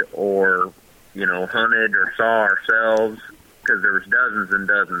edited or, you know, hunted or saw ourselves, because there was dozens and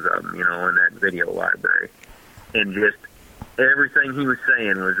dozens of them, you know, in that video library. And just everything he was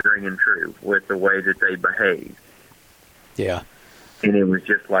saying was ringing true with the way that they behaved. Yeah. And it was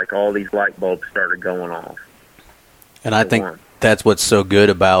just like all these light bulbs started going off. And I think that's what's so good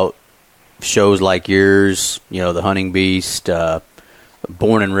about shows like yours, you know, the Hunting Beast,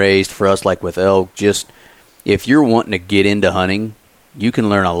 Born and Raised for us, like with elk. Just if you're wanting to get into hunting, you can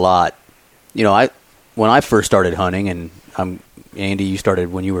learn a lot. You know, when I first started hunting, and Andy, you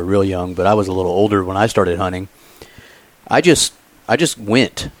started when you were real young, but I was a little older when I started hunting. I just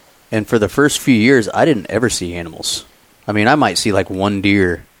went, and for the first few years, I didn't ever see animals. I mean, I might see like one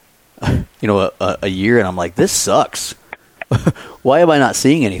deer, you know, a year, and I'm like, this sucks. Why am I not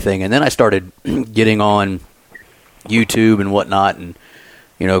seeing anything? And then I started getting on YouTube and whatnot, and,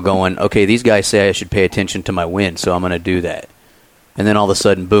 you know, going, okay, these guys say I should pay attention to my wind, so I'm going to do that. And then all of a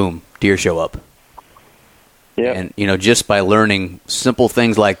sudden, boom, deer show up. Yeah. And, you know, just by learning simple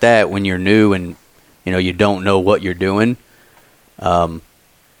things like that when you're new and, you know, you don't know what you're doing,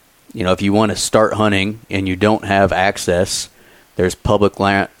 you know, if you want to start hunting and you don't have access, there's public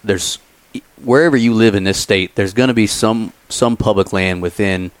land, there's wherever you live in this state, there's going to be some public land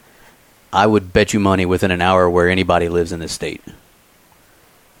within, I would bet you money, within an hour where anybody lives in this state.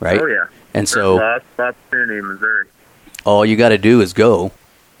 Right? Oh, yeah. And so lots of opportunity in Missouri. All you got to do is go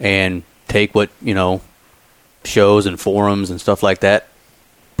and take what, you know, shows and forums and stuff like that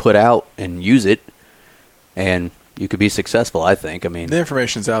put out and use it, and you could be successful, I think. I mean, the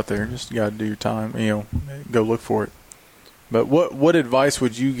information's out there. Just got to do your time, go look for it. But what advice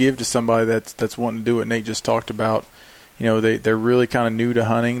would you give to somebody that's wanting to do what Nate just talked about? They're really kind of new to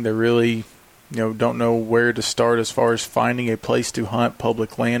hunting. They're really, don't know where to start as far as finding a place to hunt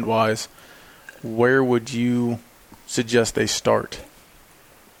public land wise. Where would you suggest they start?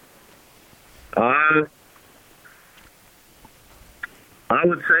 I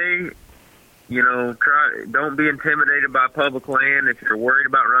would say, don't be intimidated by public land. If you're worried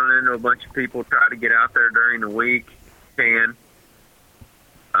about running into a bunch of people, try to get out there during the week.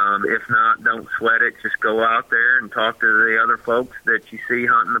 If not, don't sweat it. Just go out there and talk to the other folks that you see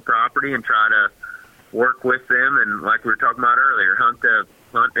hunting the property and try to work with them. And like we were talking about earlier,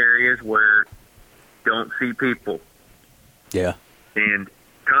 hunt areas where you don't see people. Yeah. And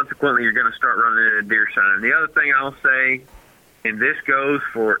consequently, you're going to start running into deer sign. The other thing I'll say, and this goes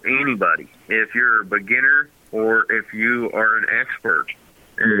for anybody, if you're a beginner or if you are an expert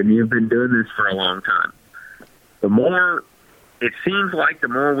and you've been doing this for a long time, it seems like the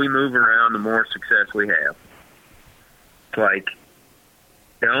more we move around, the more success we have. It's like,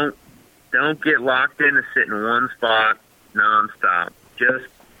 don't get locked into sitting in one spot nonstop. Just,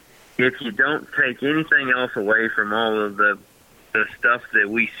 if you don't take anything else away from all of the stuff that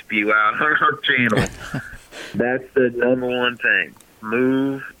we spew out on our channel, that's the number one thing.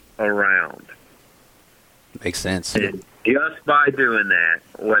 Move around. Makes sense. And just by doing that,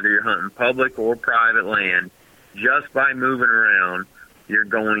 whether you're hunting public or private land, just by moving around, you're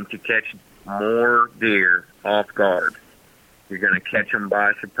going to catch more deer off guard. You're going to catch them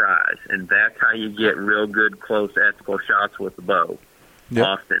by surprise. And that's how you get real good, close, ethical shots with the bow. Yep.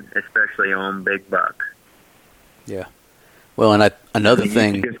 Often, especially on big bucks. Yeah. Well, and another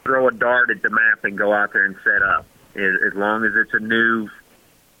thing... You just throw a dart at the map and go out there and set up. As long as it's a new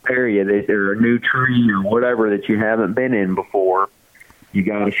area or a new tree or whatever that you haven't been in before, you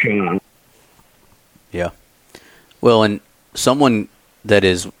got a shot. Yeah. Well, and someone that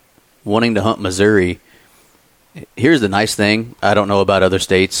is wanting to hunt Missouri, here's the nice thing. I don't know about other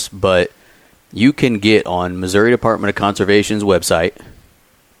states, but you can get on Missouri Department of Conservation's website,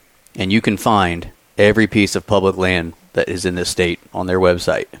 and you can find every piece of public land that is in this state on their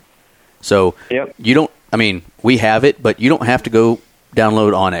website. So we have it, but you don't have to go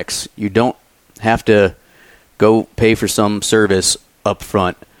download Onyx. You don't have to go pay for some service up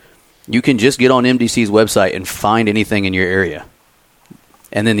front. You can just get on MDC's website and find anything in your area.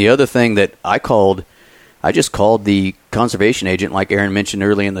 And then the other thing that I just called the conservation agent, like Aaron mentioned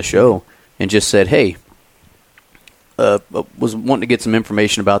early in the show, and just said, hey, was wanting to get some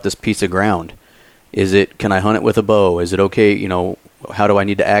information about this piece of ground. Can I hunt it with a bow? Is it okay? How do I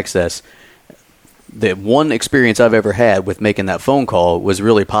need to access? The one experience I've ever had with making that phone call was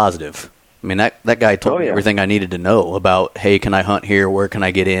really positive. I mean, that guy told me everything I needed to know about, hey, can I hunt here? Where can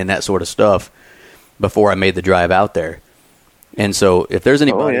I get in? That sort of stuff before I made the drive out there. And so if there's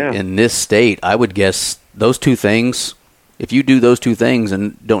anybody in this state, I would guess those two things, if you do those two things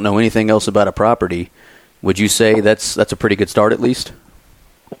and don't know anything else about a property, would you say that's a pretty good start at least?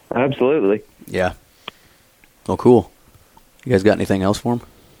 Absolutely. Yeah. Oh, cool. You guys got anything else for him?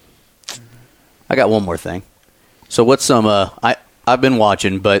 I got one more thing. So what's some, I've been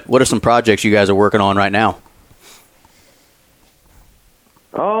watching, but what are some projects you guys are working on right now?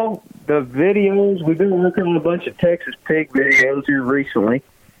 Oh, the videos. We've been working on a bunch of Texas pig videos here recently.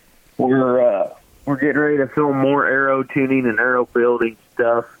 We're getting ready to film more arrow tuning and arrow building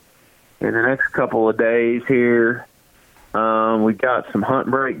stuff in the next couple of days here. We've got some hunt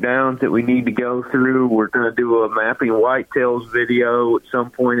breakdowns that we need to go through. We're going to do a mapping whitetails video at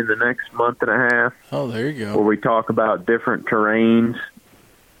some point in the next month and a half. Oh, there you go. Where we talk about different terrains.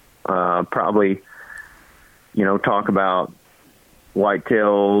 Probably, talk about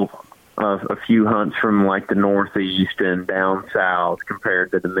whitetail, a few hunts from like the Northeast and down south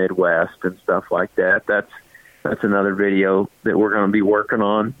compared to the Midwest and stuff like that. That's another video that we're going to be working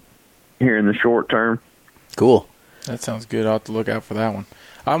on here in the short term. Cool. That sounds good. I'll have to look out for that one.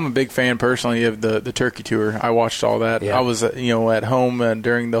 I'm a big fan personally of the turkey tour. I watched all that. Yeah. I was at home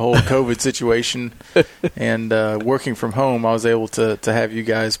during the whole COVID situation and working from home. I was able to have you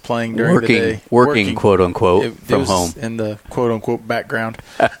guys playing during the day. Working quote unquote from home in the quote unquote background.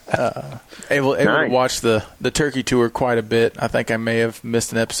 Able to watch the turkey tour quite a bit. I think I may have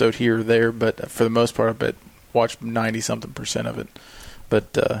missed an episode here or there, but for the most part, I watched 90-something% of it.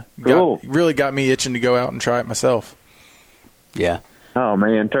 But really got me itching to go out and try it myself. Yeah. Oh,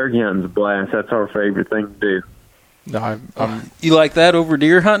 man, turkey hunting's a blast. That's our favorite thing to do. No, you like that over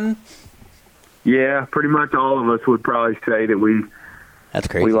deer hunting? Yeah, pretty much all of us would probably say that we That's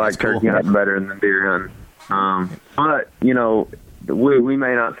crazy. We like That's cool. turkey hunting better than deer hunting. But, you know, we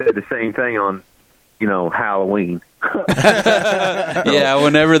may not say the same thing on, you know, Halloween. Yeah,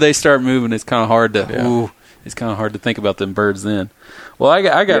 whenever they start moving, it's kind of hard to it's kind of hard to think about them birds then. Well, I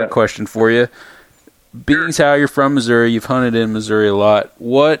got a question for you. Being as how you're from Missouri, you've hunted in Missouri a lot.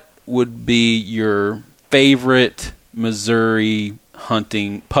 What would be your favorite Missouri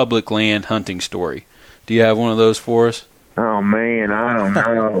hunting, public land hunting story? Do you have one of those for us? Oh, man, I don't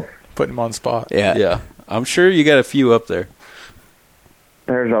know. Putting him on the spot. Yeah. I'm sure you got a few up there.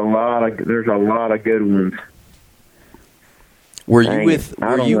 There's a lot of good ones. Were you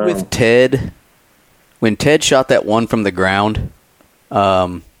with Ted when Ted shot that one from the ground?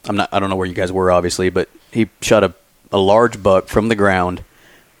 I don't know where you guys were, obviously, but he shot a large buck from the ground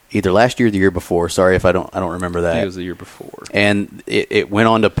either last year or the year before. Sorry if I don't remember that. I think it was the year before. And it went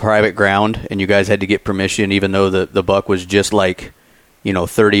onto private ground, and you guys had to get permission, even though the buck was just like,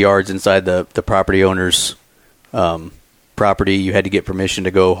 30 yards inside the property owner's property. You had to get permission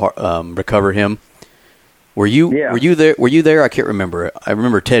to go recover him. Were you there? Were you there? I can't remember. I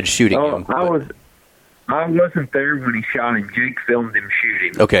remember Ted shooting him. I wasn't there when he shot him. Jake filmed him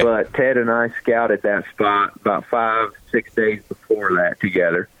shooting. Okay. But Ted and I scouted that spot about 5-6 days before that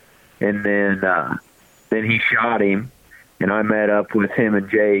together. And then he shot him, and I met up with him and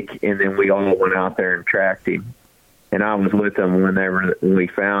Jake, and then we all went out there and tracked him. And I was with them when we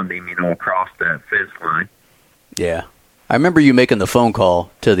found him, across that fence line. Yeah. I remember you making the phone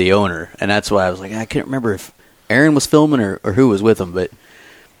call to the owner, and that's why I was like, I can't remember if Aaron was filming or who was with him, but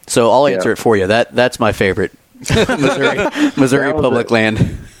so I'll answer it for you. That's my favorite Missouri public land.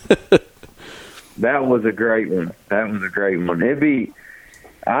 That was a great one. It'd be,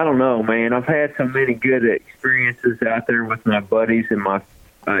 I don't know, man. I've had so many good experiences out there with my buddies and my,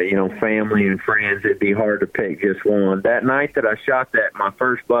 family and friends. It'd be hard to pick just one. That night that I shot my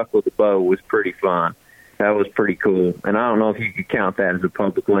first buck with a bow was pretty fun. That was pretty cool. And I don't know if you could count that as a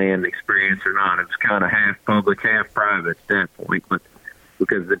public land experience or not. It was kind of half public, half private at that point. But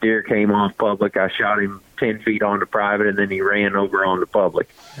because the deer came off public, I shot him 10 feet onto private, and then he ran over onto public.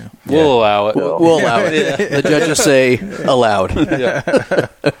 Yeah. We'll allow it. We'll allow it. Yeah. The judges say allowed. Yeah.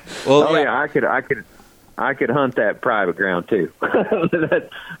 Well, I could hunt that private ground too.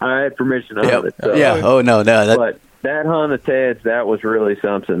 I had permission to hunt it. So. Yeah. Oh no. But that hunt of Ted's, that was really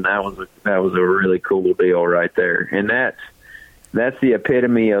something. That was a really cool deal right there, and that's the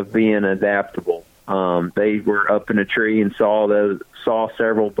epitome of being adaptable. They were up in a tree and saw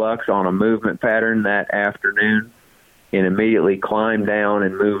several bucks on a movement pattern that afternoon, and immediately climbed down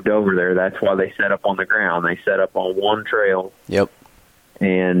and moved over there. That's why they set up on the ground. They set up on one trail. Yep.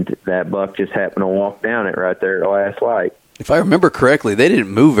 And that buck just happened to walk down it right there at the last light. If I remember correctly, they didn't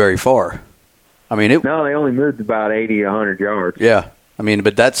move very far. I mean, no, they only moved about 80 to 100 yards. Yeah. I mean,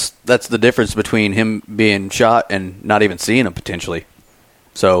 but that's the difference between him being shot and not even seeing him potentially.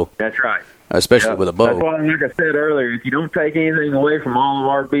 So that's right. Especially with a bow. That's why, like I said earlier, if you don't take anything away from all of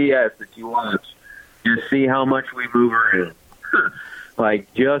our BS that you watch, just see how much we move around.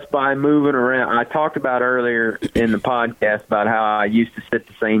 Like, just by moving around. I talked about earlier in the podcast about how I used to sit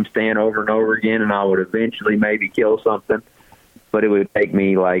the same stand over and over again, and I would eventually maybe kill something, but it would take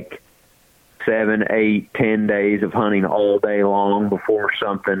me like 7, 8, 10 days of hunting all day long before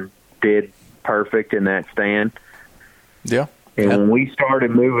something did perfect in that stand. Yeah. And when we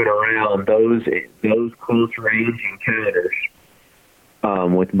started moving around, those close range encounters,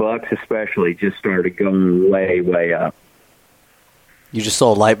 with bucks especially, just started going way, way up. You just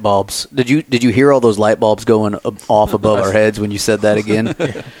saw light bulbs. Did you hear all those light bulbs going off above our heads when you said that again?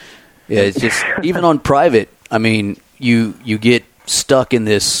 Yeah, it's just, even on private, I mean, you get stuck in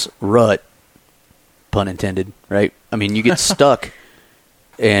this rut, pun intended, right? I mean, you get stuck,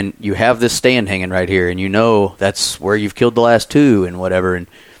 and you have this stand hanging right here, and that's where you've killed the last two and whatever, and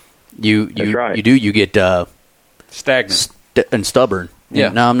you get stagnant and stubborn. Yeah.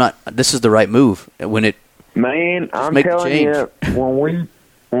 And, no, I'm not. This is the right move. When it. Man, I'm telling you,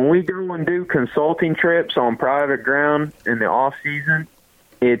 when we go and do consulting trips on private ground in the off season,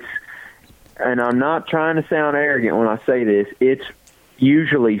 and I'm not trying to sound arrogant when I say this, it's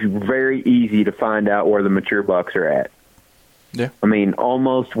usually very easy to find out where the mature bucks are at. Yeah. I mean,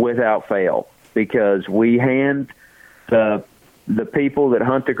 almost without fail, because we hand the people that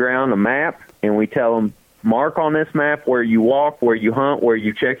hunt the ground a map, and we tell them, mark on this map where you walk, where you hunt, where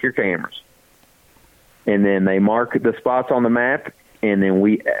you check your cameras. And then they mark the spots on the map, and then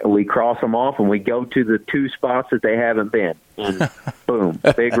we cross them off, and we go to the 2 spots that they haven't been. And boom,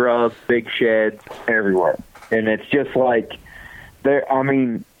 big rubs, big sheds everywhere. And it's just like, I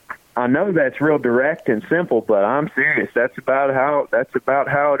mean, I know that's real direct and simple, but I'm serious. That's about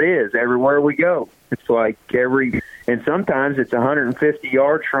how it is everywhere we go. It's like and sometimes it's 150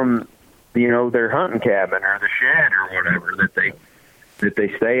 yards from, their hunting cabin or the shed or whatever that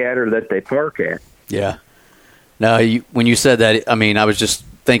they stay at or that they park at. Yeah. Now, when you said that, I mean, I was just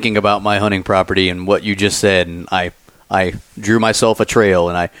thinking about my hunting property and what you just said, and I drew myself a trail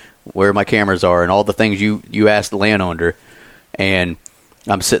and where my cameras are and all the things you asked the landowner, and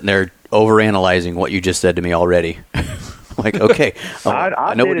I'm sitting there overanalyzing what you just said to me already. Like, okay,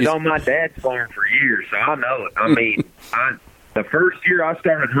 I know did it on my dad's farm for years, so I know it. I mean, the first year I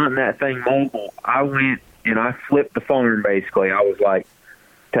started hunting that thing mobile, I went and I flipped the farm. Basically, I was like,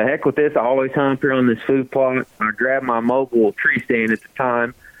 to heck with this. I always hunt here on this food plot. I grabbed my mobile tree stand at the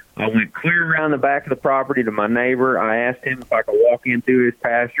time. I went clear around the back of the property to my neighbor. I asked him if I could walk in through his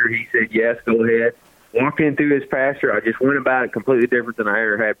pasture. He said, yes, go ahead. Walked in through his pasture. I just went about it completely different than I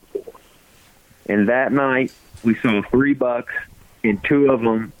ever had before. And that night, we saw 3 bucks, and 2 of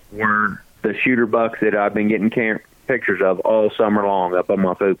them were the shooter bucks that I've been getting pictures of all summer long up on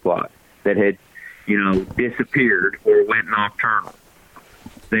my food plot that had, disappeared or went nocturnal.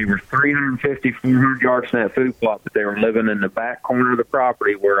 They were 350, 400 yards from that food plot, but they were living in the back corner of the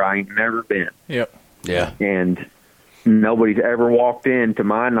property where I ain't never been. Yep. Yeah. And nobody's ever walked in, to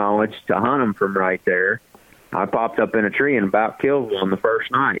my knowledge, to hunt them from right there. I popped up in a tree and about killed one the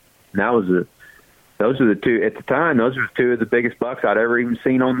first night. And those were the 2, at the time, those were 2 of the biggest bucks I'd ever even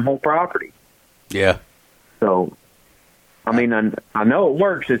seen on the whole property. Yeah. So, I mean, I know it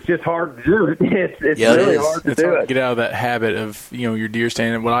works. It's just hard to do it. It's really hard to do it. Get out of that habit of, your deer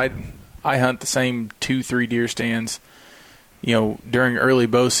stand. And when I hunt the same 2-3 deer stands, during early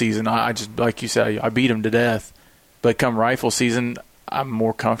bow season, I just, like you said, I beat them to death. But come rifle season, I'm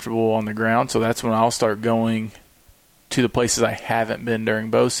more comfortable on the ground. So that's when I'll start going to the places I haven't been during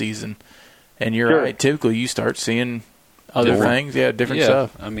bow season. And you're right. Typically, you start seeing other things. Yeah, different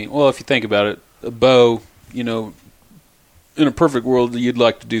stuff. I mean, well, if you think about it, a bow, in a perfect world, you'd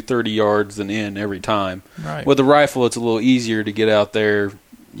like to do 30 yards and in every time. Right. With a rifle, it's a little easier to get out there.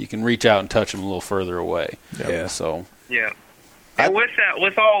 You can reach out and touch them a little further away. Yeah. So. Yeah. And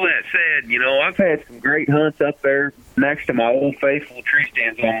with all that said, I've had some great hunts up there next to my old faithful tree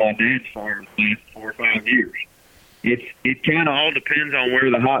stands on my dad's farm the last 4 or 5 years. It kind of all depends on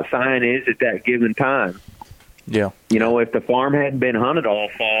where the hot sign is at that given time. Yeah. If the farm hadn't been hunted all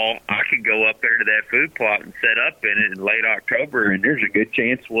fall, I could go up there to that food plot and set up in it in late October, and there's a good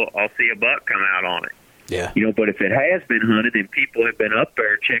chance I'll see a buck come out on it. Yeah. But if it has been hunted and people have been up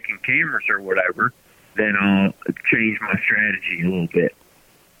there checking cameras or whatever, then I'll change my strategy a little bit.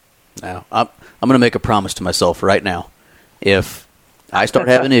 Now, I'm going to make a promise to myself right now. If I start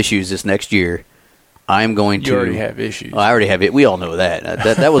having issues this next year, I'm going to. You already have issues. I already have it. We all know that.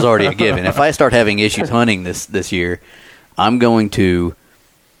 That was already a given. If I start having issues hunting this year, I'm going to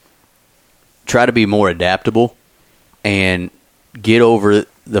try to be more adaptable and get over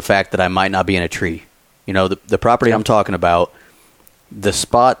the fact that I might not be in a tree. The property I'm talking about, the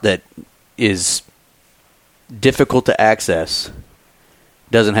spot that is difficult to access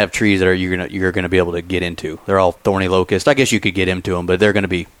doesn't have trees that you're gonna be able to get into. They're all thorny locust. I guess you could get into them, but they're going to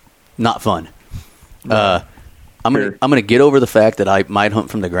be not fun. I'm gonna get over the fact that I might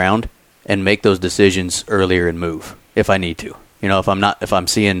hunt from the ground and make those decisions earlier and move if I need to. If I'm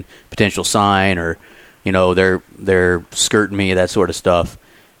seeing potential sign or they're skirting me, that sort of stuff.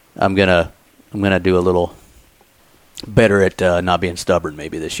 I'm gonna do a little better at not being stubborn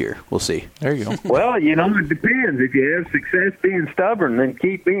maybe this year. We'll see. There you go. Well, it depends. If you have success being stubborn, then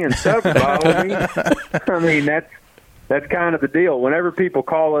keep being stubborn. By all means. I mean, that's kind of the deal. Whenever people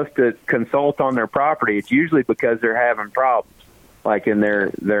call us to consult on their property, it's usually because they're having problems, like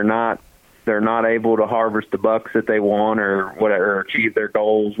they're not able to harvest the bucks that they want or whatever, or achieve their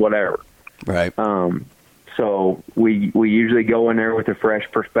goals, whatever. Right. So we usually go in there with a fresh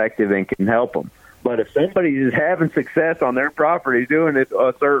perspective and can help them. But if somebody is having success on their property doing it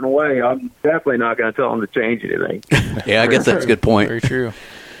a certain way, I'm definitely not going to tell them to change anything. Yeah, I guess that's a good point. Very true.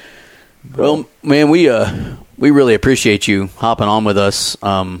 Well, man, we really appreciate you hopping on with us.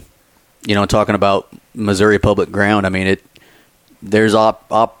 Talking about Missouri public ground. I mean, there's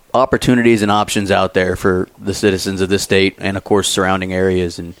opportunities and options out there for the citizens of this state and, of course, surrounding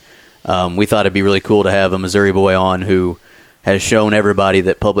areas. And we thought it'd be really cool to have a Missouri boy on who has shown everybody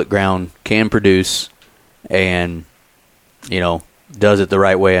that public ground can produce and, does it the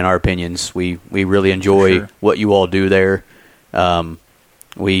right way in our opinions. We really enjoy what you all do there.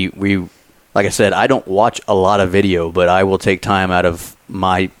 We like I said, I don't watch a lot of video, but I will take time out of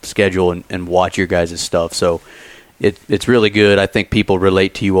my schedule and watch your guys' stuff. So it's really good. I think people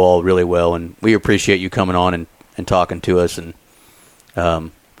relate to you all really well, and we appreciate you coming on and talking to us and our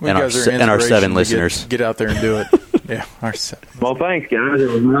 7 listeners. Get out there and do it. Yeah, our 7. Well, thanks, guys. It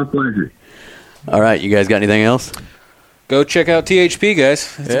was my pleasure. All right, you guys got anything else? Go check out THP,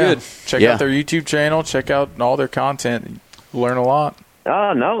 guys. It's good. Check out their YouTube channel. Check out all their content. Learn a lot.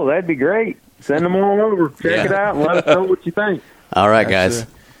 Oh, no, that'd be great. Send them all over. Check it out and let us know what you think. All right, guys.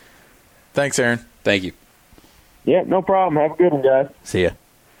 Thanks, Aaron. Thank you. Yeah, no problem. Have a good one, guys. See ya.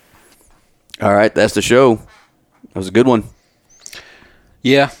 All right, that's the show. That was a good one.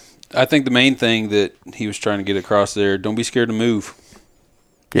 Yeah, I think the main thing that he was trying to get across there, don't be scared to move.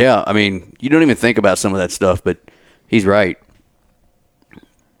 Yeah, I mean, you don't even think about some of that stuff, but he's right.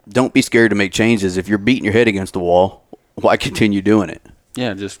 Don't be scared to make changes. If you're beating your head against the wall, why continue doing it?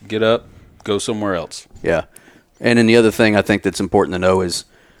 Yeah, just get up, go somewhere else. Yeah. And then the other thing I think that's important to know is,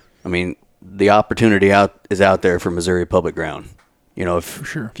 I mean, the opportunity is out there for Missouri Public Ground. You know,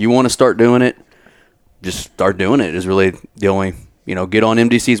 if you want to start doing it, just start doing it is really the only, get on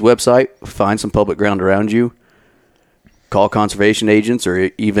MDC's website, find some public ground around you, call conservation agents,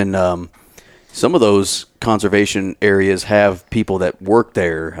 or even some of those conservation areas have people that work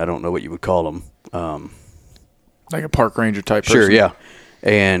there. I don't know what you would call them. Like a park ranger type person. Sure, yeah.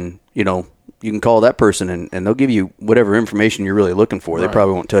 And, you can call that person and they'll give you whatever information you're really looking for. Right. They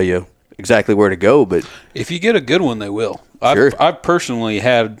probably won't tell you exactly where to go, but if you get a good one, they will. Sure. I've personally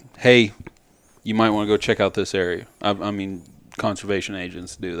had, hey, you might want to go check out this area. I mean, conservation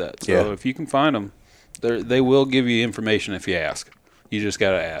agents do that. So if you can find them, they will give you information if you ask. You just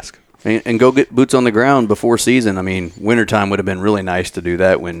got to ask. And go get boots on the ground before season. I mean, wintertime would have been really nice to do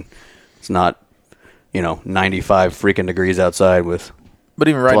that when it's not, 95 freaking degrees outside with but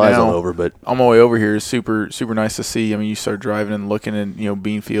even right flies now, all over. But on my way over here is super, super nice to see. I mean, you start driving and looking at,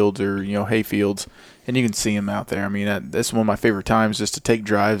 bean fields or, hay fields, and you can see them out there. I mean, that's one of my favorite times, just to take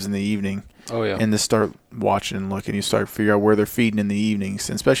drives in the evening. Oh, yeah. And to start watching and looking. You start to figure out where they're feeding in the evenings,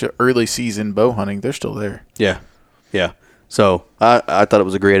 and especially early season bow hunting, they're still there. Yeah. Yeah. So I thought it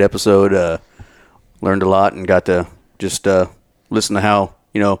was a great episode. Learned a lot and got to just listen to how,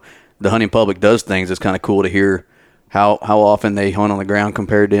 the hunting public does things. It's kind of cool to hear how often they hunt on the ground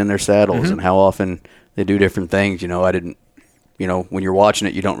compared to in their saddles, and how often they do different things. I didn't, when you're watching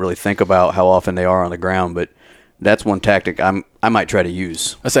it, you don't really think about how often they are on the ground, but that's one tactic I might try to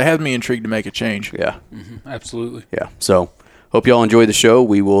use. That has me intrigued to make a change. Yeah. Mm-hmm. Absolutely. Yeah. So hope you all enjoyed the show.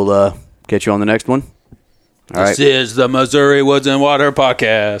 We will catch you on the next one. All this is the Missouri Woods and Water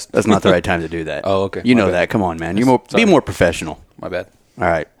Podcast. That's not the right time to do that. Oh, okay. You know that. Come on, man. Be more professional. My bad. All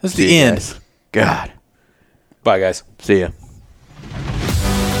right. That's the end. Guys. God. Bye, guys. See ya.